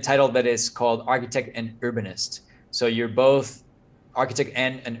you get a title that is called architect and urbanist. So you're both architect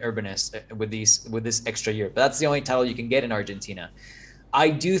and an urbanist with this extra year. But that's the only title you can get in Argentina. I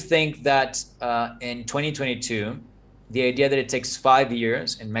do think that in 2022, the idea that it takes 5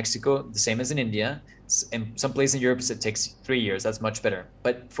 years in Mexico, the same as in India, in some places in Europe, it takes 3 years. That's much better.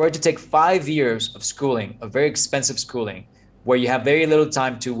 But for it to take 5 years of schooling, of very expensive schooling, where you have very little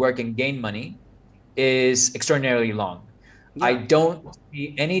time to work and gain money, is extraordinarily long. Yeah. I don't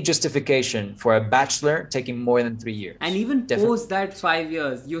see any justification for a bachelor taking more than 3 years. And even Definitely. post that 5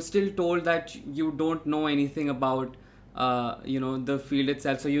 years, you're still told that you don't know anything about the field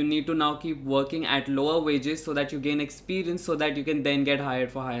itself. So you need to now keep working at lower wages so that you gain experience, so that you can then get hired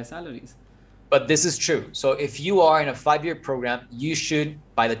for higher salaries. But this is true. So if you are in a 5-year program, you should,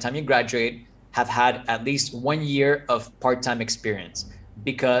 by the time you graduate, have had at least 1 year of part-time experience.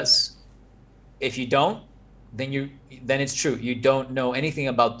 Because if you don't, then it's true. You don't know anything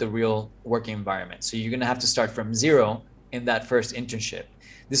about the real working environment. So you're going to have to start from zero in that first internship.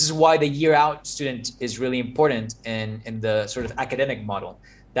 This is why the year out student is really important in the sort of academic model.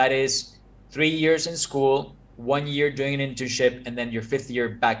 That is 3 years in school, 1 year doing an internship, and then your 5th year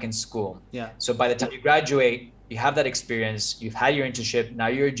back in school. Yeah. So by the time you graduate, you have that experience, you've had your internship, now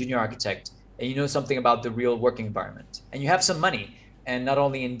you're a junior architect, and you know something about the real working environment. And you have some money, and not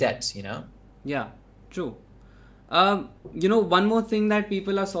only in debt, you know? Yeah, true. One more thing that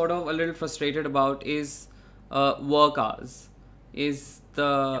people are sort of a little frustrated about is work hours.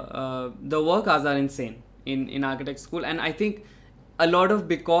 The work hours are insane in architect school, and I think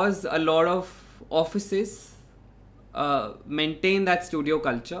because a lot of offices maintain that studio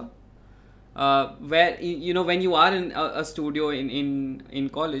culture, where when you are in a studio in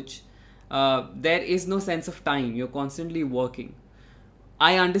college, there is no sense of time. You're constantly working.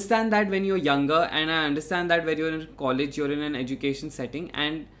 I understand that when you're younger, and I understand that when you're in college, you're in an education setting,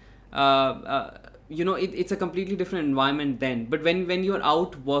 and it's a completely different environment then. But when you're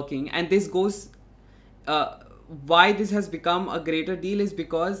out working, and this goes, why this has become a greater deal is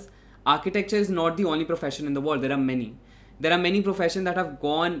because architecture is not the only profession in the world. There are many professions that have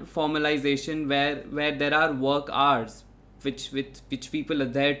gone formalization, where there are work hours which people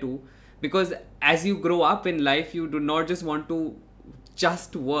are there to, because as you grow up in life, you do not just want to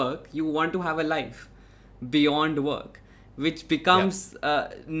just work, you want to have a life beyond work, which becomes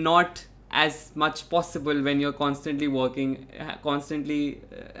not as much possible when you're constantly working, constantly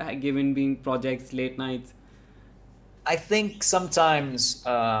being projects, late nights. I think sometimes,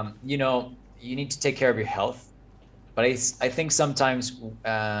 you need to take care of your health, but I think sometimes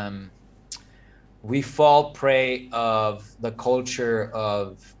we fall prey of the culture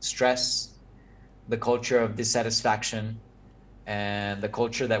of stress, the culture of dissatisfaction, and the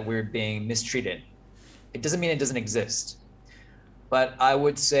culture that we're being mistreated. It doesn't mean it doesn't exist, but I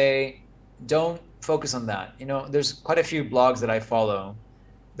would say don't focus on that. There's quite a few blogs that I follow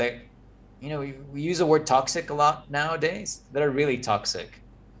that, we use the word toxic a lot nowadays, that are really toxic.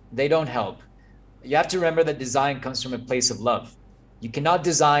 They don't help. You have to remember that design comes from a place of love. You cannot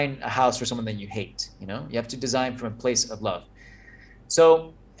design a house for someone that you hate. You have to design from a place of love.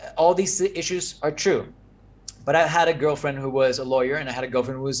 So all these issues are true. But I had a girlfriend who was a lawyer, and I had a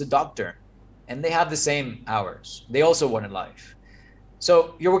girlfriend who was a doctor, and they have the same hours. They also wanted life.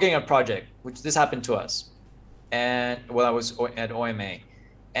 So you're working on a project, which this happened to us, and I was at OMA,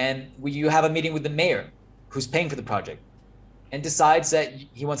 and you have a meeting with the mayor, who's paying for the project, and decides that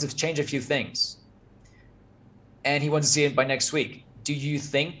he wants to change a few things, and he wants to see it by next week. Do you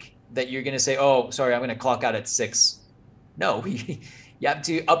think that you're going to say, "Oh, sorry, I'm going to clock out at 6"? No. You have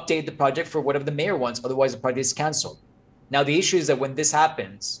to update the project for whatever the mayor wants, otherwise the project is canceled. Now, the issue is that when this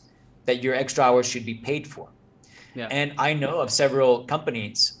happens, that your extra hours should be paid for. Yeah. And I know of several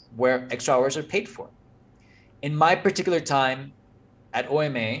companies where extra hours are paid for. In my particular time at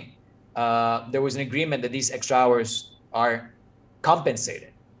OMA, there was an agreement that these extra hours are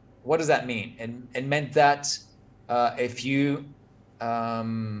compensated. What does that mean? And it meant that if you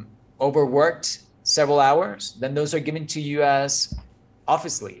overworked several hours, then those are given to you as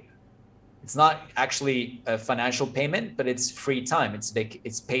office leave. It's not actually a financial payment, but it's free time.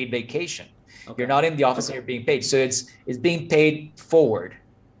 It's paid vacation. Okay. You're not in the office and you're being paid. So it's being paid forward,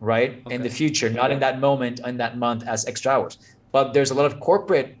 right? Okay. In the future, not in that moment, in that month as extra hours. But there's a lot of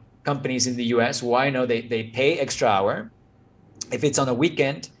corporate companies in the US who I know they pay extra hour. If it's on a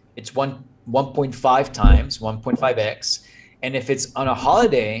weekend, it's 1.5 times, 1.5x. And if it's on a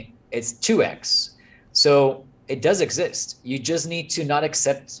holiday, it's 2x. So it does exist. You just need to not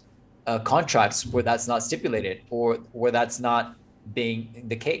accept contracts where that's not stipulated or where that's not being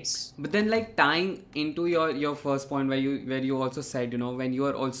the case. But then, like, tying into your first point where you also said, when you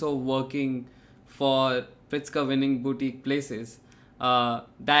are also working for Pritzker winning boutique places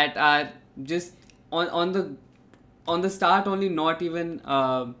that are just on the start only, not even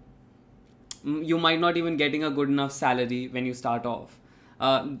you might not even getting a good enough salary when you start off.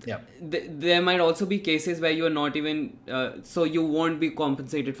 There might also be cases where you are not even so you won't be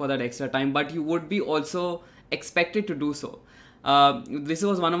compensated for that extra time, but you would be also expected to do so. This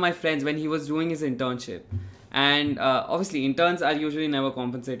was one of my friends when he was doing his internship. And obviously interns are usually never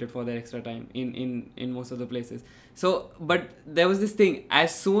compensated for their extra time in most of the places. So, but there was this thing,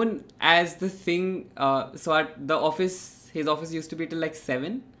 as soon as the thing, so at the office, his office used to be till like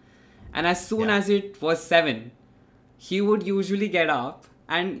 7. And as soon as it was 7, he would usually get up,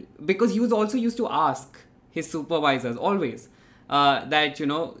 and because he was also used to ask his supervisors always that, you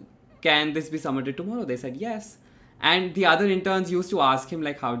know, can this be submitted tomorrow? They said yes. And the other interns used to ask him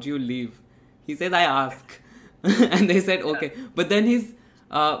like, how do you leave? He says, I ask. And they said, okay. But then his,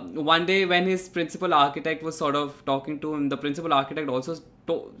 one day when his principal architect was sort of talking to him, the principal architect also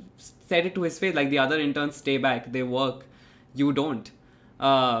said it to his face, like, the other interns stay back, they work, you don't.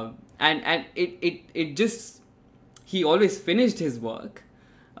 And it just, he always finished his work.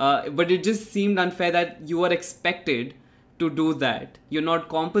 But it just seemed unfair that you are expected to do that. You're not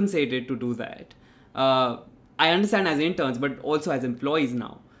compensated to do that. I understand as interns, but also as employees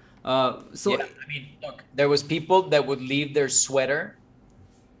now. So yeah, I mean, look, there was people that would leave their sweater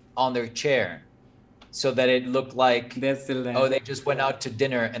on their chair so that it looked like they're still there. Oh, they just went out to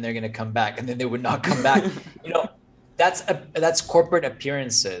dinner and they're going to come back, and then they would not come back. You know, that's corporate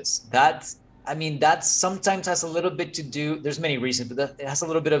appearances. That sometimes has a little bit to do. There's many reasons, but it has a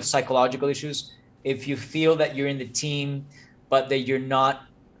little bit of psychological issues. If you feel that you're in the team, but that you're not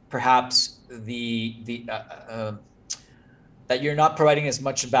perhaps that you're not providing as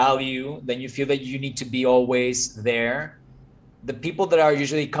much value, then you feel that you need to be always there. The people that are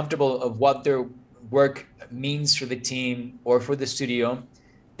usually comfortable of what their work means for the team or for the studio,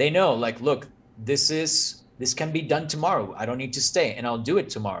 they know, like, look, this can be done tomorrow. I don't need to stay, and I'll do it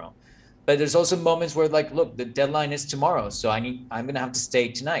tomorrow. But there's also moments where, like, look, the deadline is tomorrow, so I'm gonna have to stay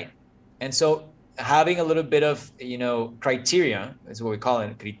tonight. And so having a little bit of, you know, criteria, is what we call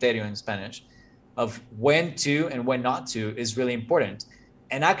it, criterio in Spanish, of when to and when not to is really important.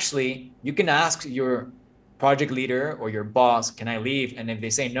 And actually, you can ask your project leader or your boss, can I leave? And if they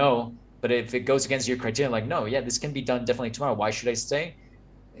say no, but if it goes against your criteria, like, no, yeah, this can be done definitely tomorrow, why should I stay?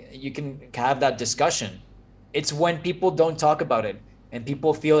 You can have that discussion. It's when people don't talk about it and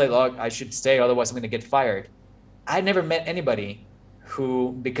people feel like, oh, I should stay, otherwise I'm going to get fired. I never met anybody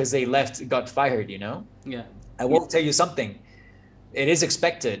who, because they left, got fired, you know? Yeah. I will tell you something. It is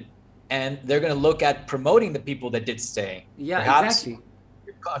expected. And they're going to look at promoting the people that did stay. Yeah, perhaps exactly.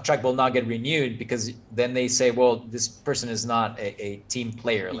 Your contract will not get renewed because then they say, well, this person is not a team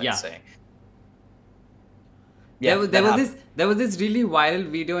player, let's say. Yeah, there was this really viral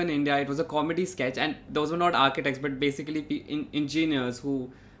video in India. It was a comedy sketch, and those were not architects, but basically engineers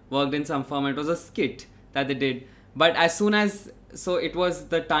who worked in some firm. It was a skit that they did. But as soon as, so it was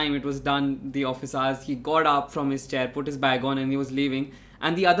the time, it was done, the office hours, he got up from his chair, put his bag on, and he was leaving.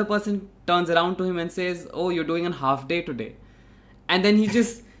 And the other person turns around to him and says, oh, you're doing a half day today. And then he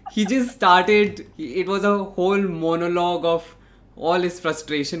just started, it was a whole monologue of all his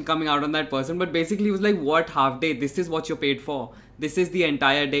frustration coming out on that person. But basically he was like, what half day? This is what you're paid for. This is the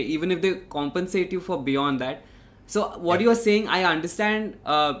entire day, even if they compensate you for beyond that. So what you're saying, I understand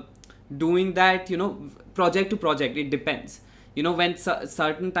doing that, you know, project to project, it depends. You know, when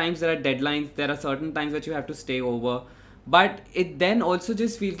certain times there are deadlines, there are certain times that you have to stay over. But it then also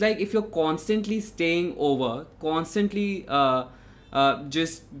just feels like if you're constantly staying over, constantly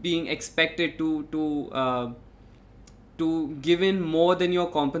just being expected to give in more than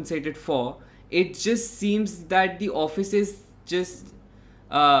you're compensated for, it just seems that the office is just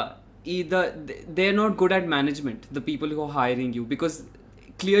either they're not good at management, the people who are hiring you, because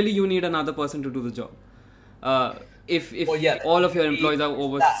clearly you need another person to do the job. If all of your employees are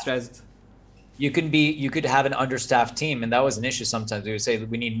overstressed. You could have an understaffed team, and that was an issue sometimes. We would say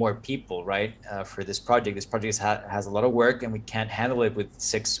we need more people, right, for this project. This project has a lot of work, and we can't handle it with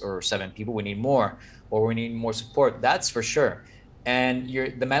 6 or 7 people. We need more, or we need more support. That's for sure. And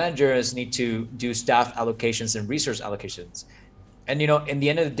the managers need to do staff allocations and resource allocations. And, you know, in the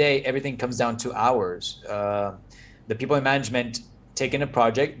end of the day, everything comes down to hours. The people in management take in a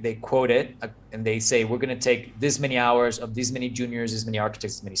project, they quote it, and they say, we're going to take this many hours of these many juniors, this many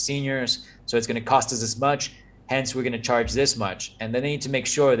architects, this many seniors. So it's going to cost us this much. Hence, we're going to charge this much. And then they need to make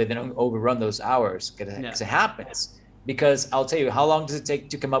sure that they don't overrun those hours, because it happens. Because I'll tell you, how long does it take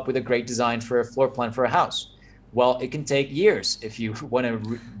to come up with a great design for a floor plan for a house? Well, it can take years if you want to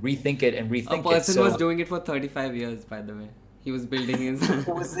rethink it and rethink it. A person was doing it for 35 years, by the way. He was building his...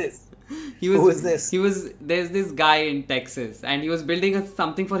 Who was this? Who was this? There's this guy in Texas, and he was building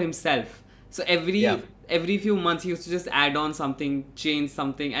something for himself. So every few months he used to just add on something, change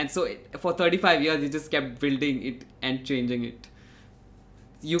something, and so for 35 years he just kept building it and changing it.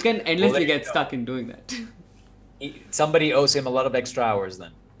 You can endlessly get stuck in doing that. Somebody owes him a lot of extra hours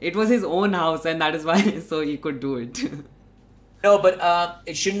then. It was his own house, and that is why so he could do it. No, but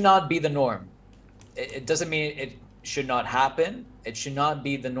it should not be the norm. It doesn't mean it should not happen. It should not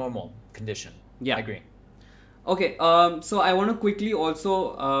be the normal condition. Yeah. I agree. Okay, so I want to quickly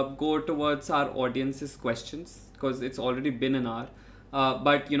also go towards our audience's questions because it's already been an hour.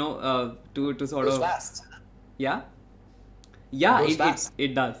 But you know, to sort Goes of fast. yeah, yeah, Goes fast.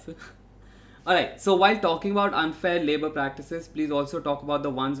 it does. All right. So while talking about unfair labor practices, please also talk about the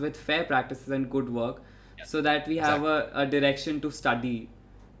ones with fair practices and good work, so that we have a direction to study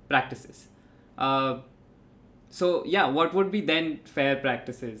practices. So yeah, what would be then fair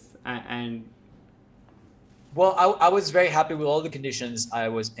practices and Well, I was very happy with all the conditions I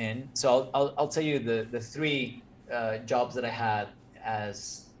was in. So I'll tell you the three jobs that I had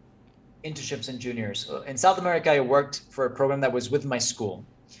as internships and juniors. In South America, I worked for a program that was with my school.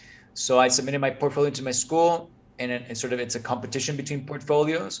 So I submitted my portfolio to my school, and it's a competition between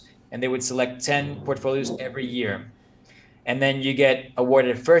portfolios, and they would select 10 portfolios every year. And then you get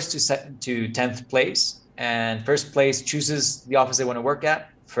awarded first to 10th place, and first place chooses the office they want to work at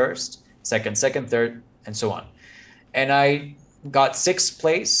first, second, third, and so on. And I got 6th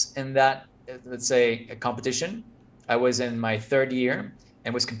place in that, let's say, a competition. I was in my 3rd year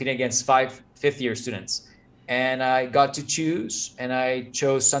and was competing against 5 5th-year students. And I got to choose, and I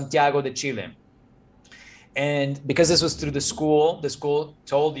chose Santiago de Chile. And because this was through the school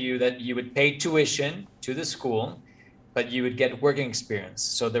told you that you would pay tuition to the school, but you would get working experience.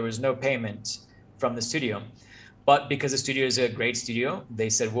 So there was no payment from the studio. But because the studio is a great studio, they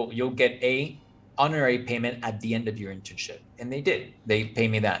said, well, you'll get a honorary payment at the end of your internship. And they did. They paid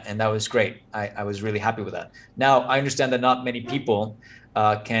me that. And that was great. I was really happy with that. Now, I understand that not many people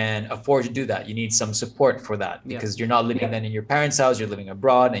can afford to do that. You need some support for that because you're not living then in your parents' house, you're living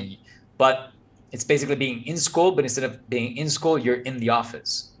abroad. But it's basically being in school, but instead of being in school, you're in the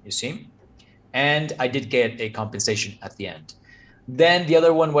office, you see? And I did get a compensation at the end. Then the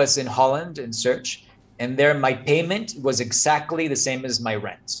other one was in Holland, in Search. And there my payment was exactly the same as my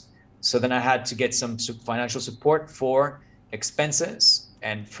rent. So then I had to get some financial support for expenses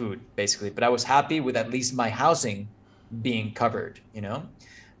and food, basically. But I was happy with at least my housing being covered, you know?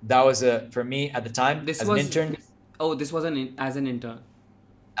 That was for me at the time as an intern. Oh, this was as an intern.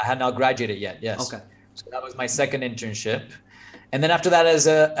 I had not graduated yet, yes. Okay. So that was my second internship. And then after that, as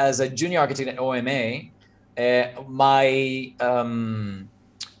a junior architect at OMA, my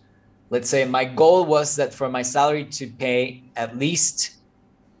let's say my goal was that for my salary to pay at least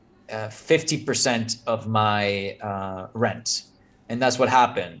 50% of my rent. And that's what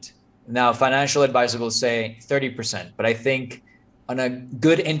happened. Now, financial advisor will say 30%, but I think on a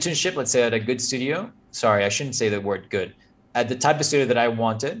good internship, let's say at a good studio, sorry, I shouldn't say the word good, at the type of studio that I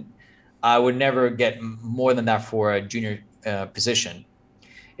wanted, I would never get more than that for a junior position.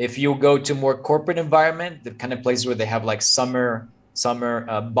 If you go to more corporate environment, the kind of places where they have like summer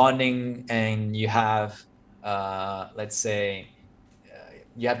bonding, and you have, let's say,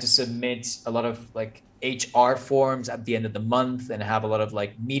 you have to submit a lot of like HR forms at the end of the month and have a lot of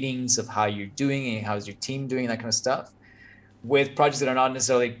like meetings of how you're doing and how's your team doing, that kind of stuff. With projects that are not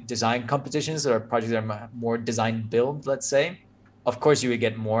necessarily design competitions or projects that are more design build, let's say, of course you would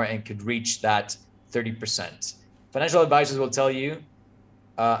get more and could reach that 30%. Financial advisors will tell you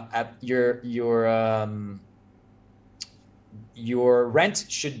at your rent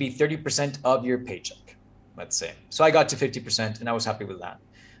should be 30% of your paycheck, let's say. So I got to 50% and I was happy with that.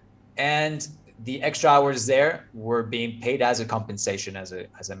 And the extra hours there were being paid as a compensation, as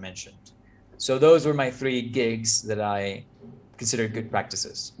I mentioned. So those were my 3 gigs that I consider good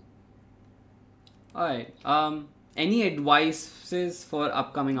practices. All right. Any advices for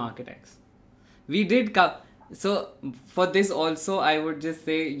upcoming architects? We did so for this also, I would just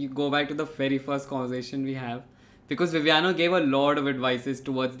say you go back to the very first conversation we have, because Viviano gave a lot of advices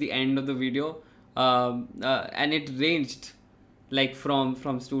towards the end of the video, and it ranged like from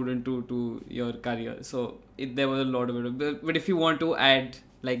student to your career. So there was a lot of it. But if you want to add,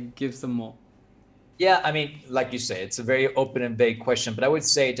 like, give some more. Yeah, I mean, like you say, it's a very open and vague question, but I would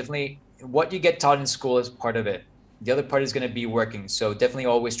say definitely what you get taught in school is part of it. The other part is going to be working. So definitely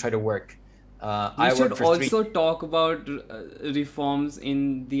always try to work. We should also talk about reforms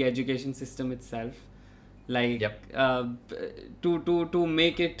in the education system itself, like to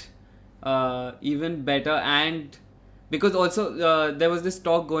make it even better. And because also there was this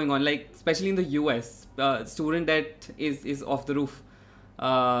talk going on, like especially in the US, student debt is off the roof,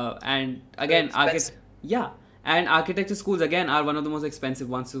 and again and architecture schools again are one of the most expensive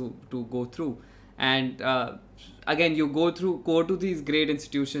ones to go through. And again, you go to these great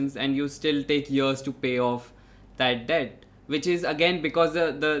institutions and you still take years to pay off that debt, which is again because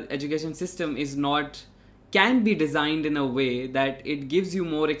the education system is not, can be designed in a way that it gives you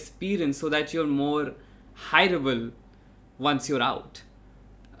more experience so that you're more hireable once you're out.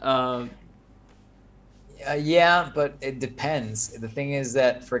 Yeah, but it depends. The thing is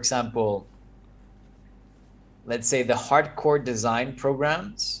that, for example, let's say the hardcore design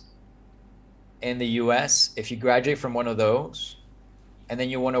programs in the US, if you graduate from one of those and then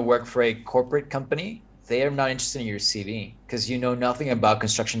you want to work for a corporate company, they are not interested in your CV because you know nothing about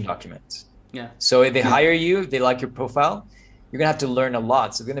construction documents. Yeah. So if they hire you, they like your profile, you're going to have to learn a lot.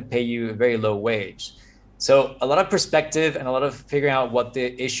 So they're going to pay you a very low wage. So a lot of perspective and a lot of figuring out what the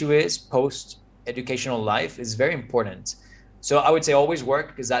issue is post educational life is very important. So I would say always work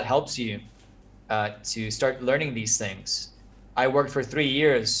because that helps you to start learning these things. I worked for 3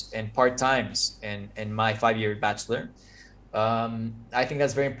 years in part-times in my 5-year bachelor. I think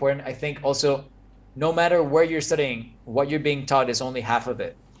that's very important. I think also, no matter where you're studying, what you're being taught is only half of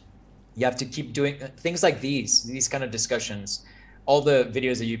it. You have to keep doing things like these kind of discussions. All the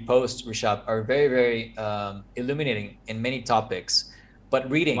videos that you post, Rishabh, are very, very illuminating in many topics. But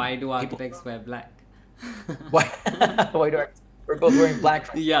reading. Why do architects wear black? Why do we're both wearing black?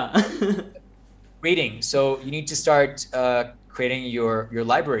 Right? Yeah. Reading. So you need to start creating your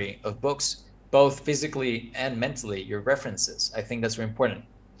library of books, both physically and mentally, your references. I think that's very important.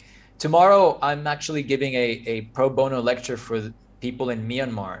 Tomorrow, I'm actually giving a pro bono lecture for people in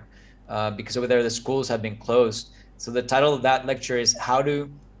Myanmar because over there the schools have been closed. So the title of that lecture is How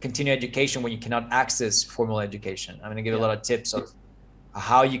to Continue Education When You Cannot Access Formal Education. I'm going to give a lot of tips of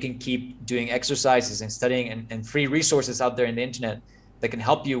how you can keep doing exercises and studying and free resources out there in the internet that can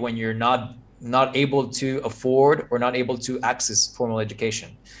help you when you're not able to afford or not able to access formal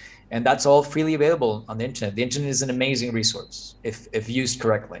education. And that's all freely available on the internet. The internet is an amazing resource if used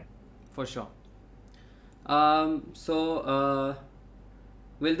correctly. For sure.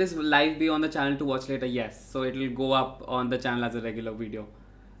 Will this live be on the channel to watch later? Yes. So it will go up on the channel as a regular video.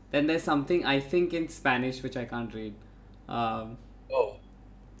 Then there's something I think in Spanish which I can't read. Can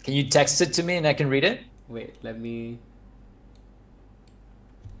you text it to me and I can read it? Wait, let me...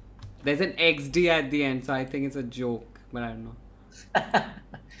 There's an XD at the end, so I think it's a joke, but I don't know.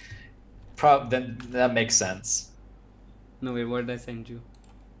 Then that makes sense. No, wait, what did I send you?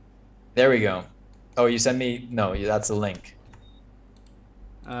 There we go. Oh, you sent me... No, that's a link.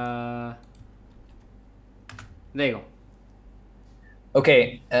 There you go.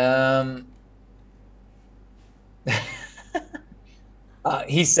 Okay.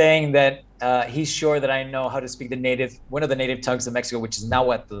 He's saying that he's sure that I know how to speak one of the native tongues of Mexico, which is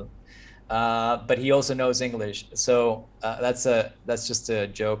Nahuatl. But he also knows English. So that's just a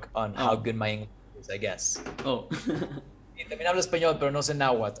joke on how good my English is, I guess. Oh. También hablo español, pero no sé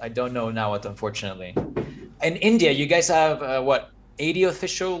Nahuatl. I don't know Nahuatl, unfortunately. In India, you guys have, 80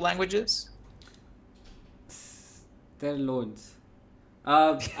 official languages? There are loads.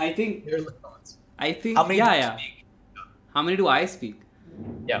 I think... There are loads. I think... How many do you speak? How many do I speak?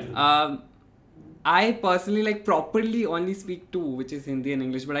 Yeah. I personally properly only speak 2, which is Hindi and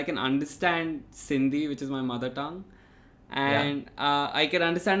English, but I can understand Sindhi, which is my mother tongue, and I can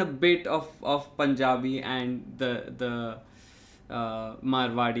understand a bit of Punjabi and the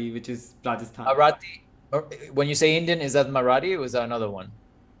Marwadi, which is Rajasthan. Marathi. When you say Indian, is that Marathi or is that another one?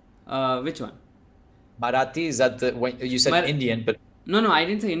 Which one? Marathi, is that when you said Indian, but no, I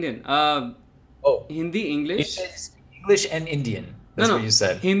didn't say Indian. Hindi, English. You said English and Indian. That's what you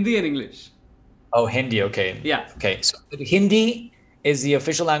said. Hindi and English. Oh, Hindi. Okay. Yeah. Okay. So Hindi is the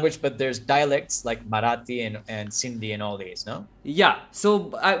official language, but there's dialects like Marathi and Sindhi and all these, no? Yeah.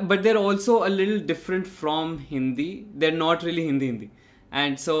 So, but they're also a little different from Hindi. They're not really Hindi.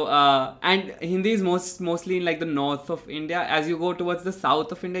 And so, and Hindi is mostly in the north of India. As you go towards the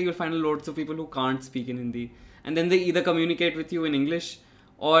south of India, you'll find lots of people who can't speak in Hindi. And then they either communicate with you in English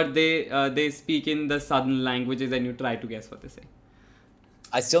or they speak in the southern languages and you try to guess what they say.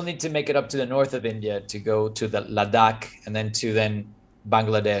 I still need to make it up to the north of India to go to the Ladakh and then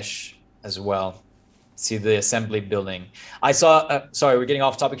Bangladesh as well. See the assembly building. I saw, sorry, we're getting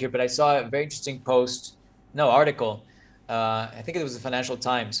off topic here, but I saw a very interesting article. I think it was the Financial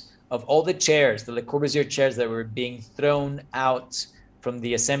Times, of all the chairs, the Le Corbusier chairs that were being thrown out from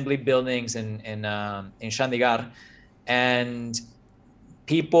the assembly buildings in Chandigarh, and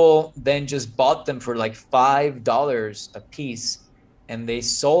people then just bought them for $5 a piece, and they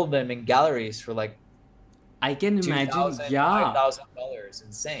sold them in galleries for I can imagine, $5,000.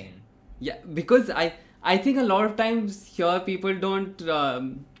 Insane. Yeah, because I think a lot of times here people don't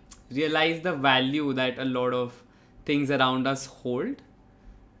realize the value that a lot of things around us hold,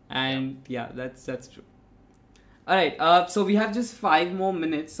 and that's true. All right. So we have just 5 more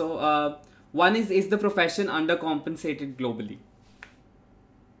minutes. So one is the profession undercompensated globally?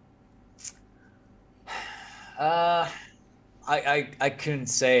 I couldn't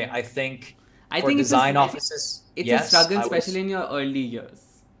say. I think I for think design offices, it's a yes, struggle, I would. especially in your early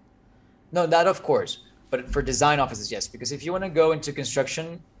years. No, that of course. But for design offices, yes, because if you want to go into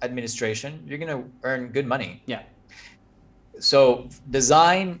construction administration, you're going to earn good money. Yeah. So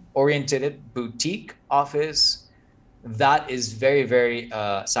design oriented boutique office, that is very, very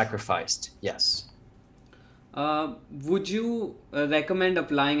sacrificed. Yes. Would you recommend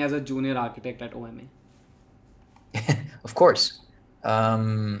applying as a junior architect at OMA? Of course.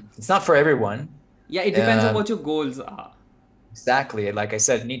 It's not for everyone. Yeah, it depends on what your goals are. Exactly. Like I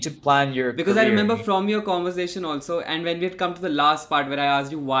said, need to plan your Because career. I remember from your conversation also, and when we had come to the last part where I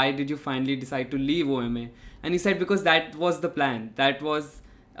asked you why did you finally decide to leave OMA, and you said because that was the plan. That was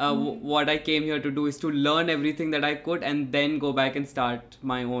what I came here to do, is to learn everything that I could and then go back and start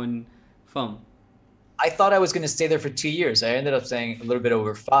my own firm. I thought I was going to stay there for 2 years. I ended up staying a little bit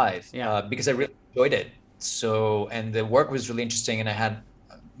over 5 because I really enjoyed it. So, and the work was really interesting, and I had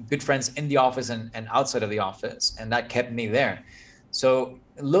good friends in the office and outside of the office, and that kept me there. So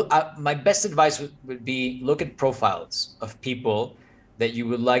look, my best advice would be look at profiles of people that you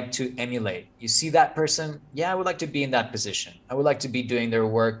would like to emulate. You see that person, yeah, I would like to be in that position. I would like to be doing their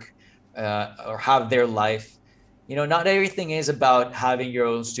work or have their life. You know, not everything is about having your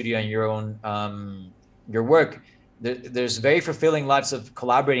own studio and your own your work. There's very fulfilling lives of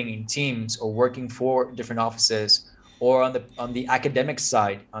collaborating in teams or working for different offices, or on the academic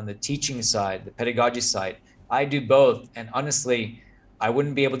side, on the teaching side, the pedagogy side. I do both, and honestly, I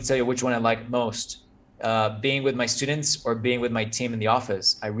wouldn't be able to tell you which one I like most. Being with my students or being with my team in the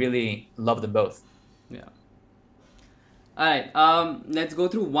office, I really love them both. Yeah. All right. Let's go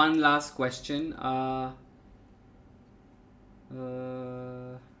through one last question.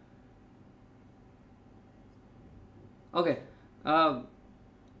 Okay.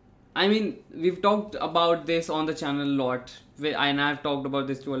 I mean, we've talked about this on the channel a lot, and I've talked about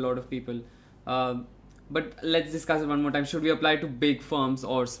this to a lot of people. But let's discuss it one more time. Should we apply to big firms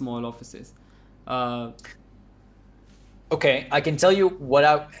or small offices? Okay, I can tell you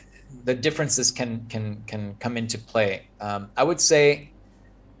the differences can come into play. I would say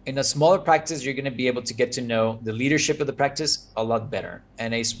in a smaller practice, you're going to be able to get to know the leadership of the practice a lot better.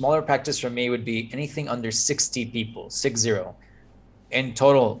 And a smaller practice for me would be anything under 60 people, 60 in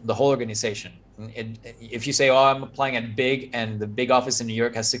total, the whole organization. If you say, oh, I'm applying at big and the big office in New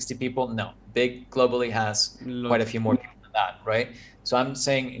York has 60 people, no, big globally has quite a few more people than that, right? So I'm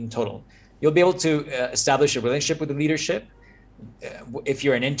saying in total, you'll be able to establish a relationship with the leadership. If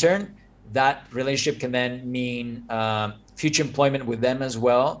you're an intern, that relationship can then mean future employment with them as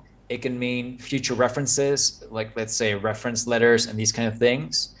well. It can mean future references, like let's say reference letters and these kind of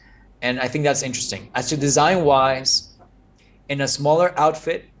things. And I think that's interesting. As to design wise, in a smaller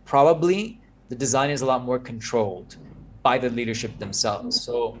outfit, probably the design is a lot more controlled by the leadership themselves.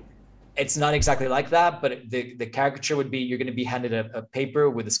 So it's not exactly like that, but the caricature would be you're going to be handed a paper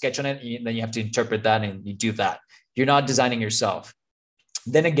with a sketch on it, and then you have to interpret that and you do that. You're not designing yourself.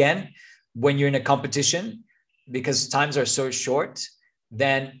 Then again, when you're in a competition, because times are so short,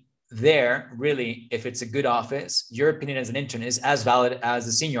 then there really, if it's a good office, your opinion as an intern is as valid as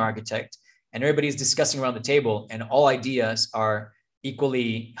a senior architect, and everybody's discussing around the table and all ideas are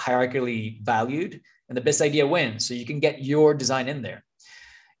equally hierarchically valued, and the best idea wins. So you can get your design in there.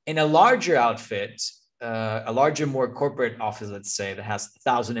 In a larger outfit, a larger, more corporate office, let's say, that has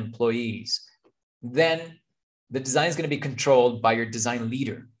 1,000 employees, then the design is going to be controlled by your design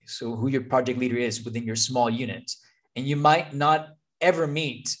leader. So who your project leader is within your small unit. And you might not ever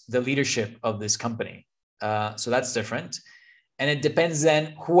meet the leadership of this company. So that's different. And it depends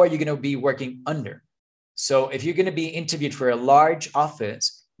then, who are you going to be working under? So if you're going to be interviewed for a large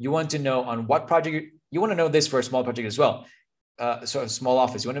office, you want to know on what project, you want to know this for a small project as well. So a small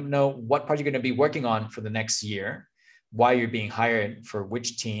office, you want to know what project you're going to be working on for the next year, why you're being hired for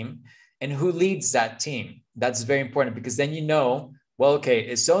which team, and who leads that team. That's very important, because then you know, well, okay,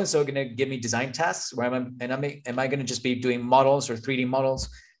 is so-and-so going to give me design tasks where am I going to just be doing models or 3D models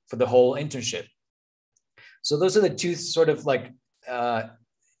for the whole internship? So those are the two sort of like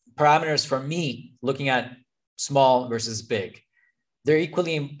parameters for me looking at small versus big. They're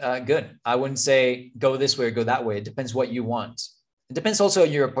equally good. I wouldn't say go this way or go that way. It depends what you want. It depends also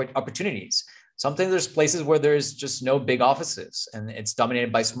on your opportunities. Sometimes there's places where there's just no big offices and it's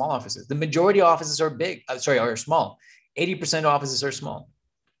dominated by small offices. The majority of offices are big, are small. 80% of offices are small.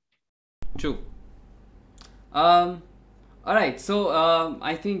 True. All right. So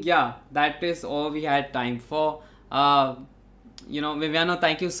I think, yeah, that is all we had time for. Viviano,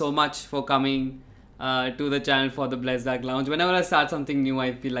 thank you so much for coming to the channel for the Blessedarch Lounge. Whenever I start something new,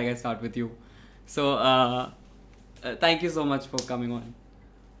 I feel like I start with you. So thank you so much for coming on.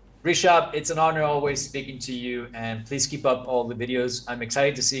 Rishabh, it's an honor always speaking to you, and please keep up all the videos. I'm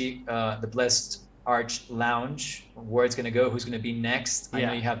excited to see the Blessedarch Lounge, where it's going to go, who's going to be next. I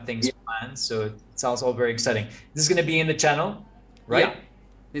know you have things planned, so it sounds all very exciting. This is going to be in the channel, right? Yeah,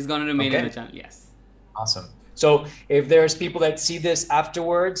 it's going to remain in the channel, yes. Awesome. So if there's people that see this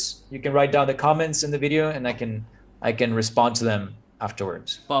afterwards, you can write down the comments in the video, and I can respond to them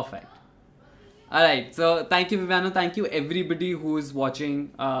afterwards. Perfect. All right, so thank you, Viviano. Thank you, everybody who's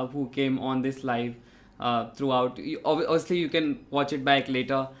watching, who came on this live throughout. Obviously, you can watch it back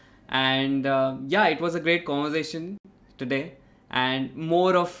later. And yeah, it was a great conversation today. And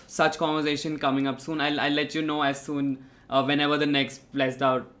more of such conversation coming up soon. I'll let you know as soon whenever the next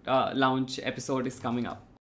Blessedarch Lounge episode is coming up.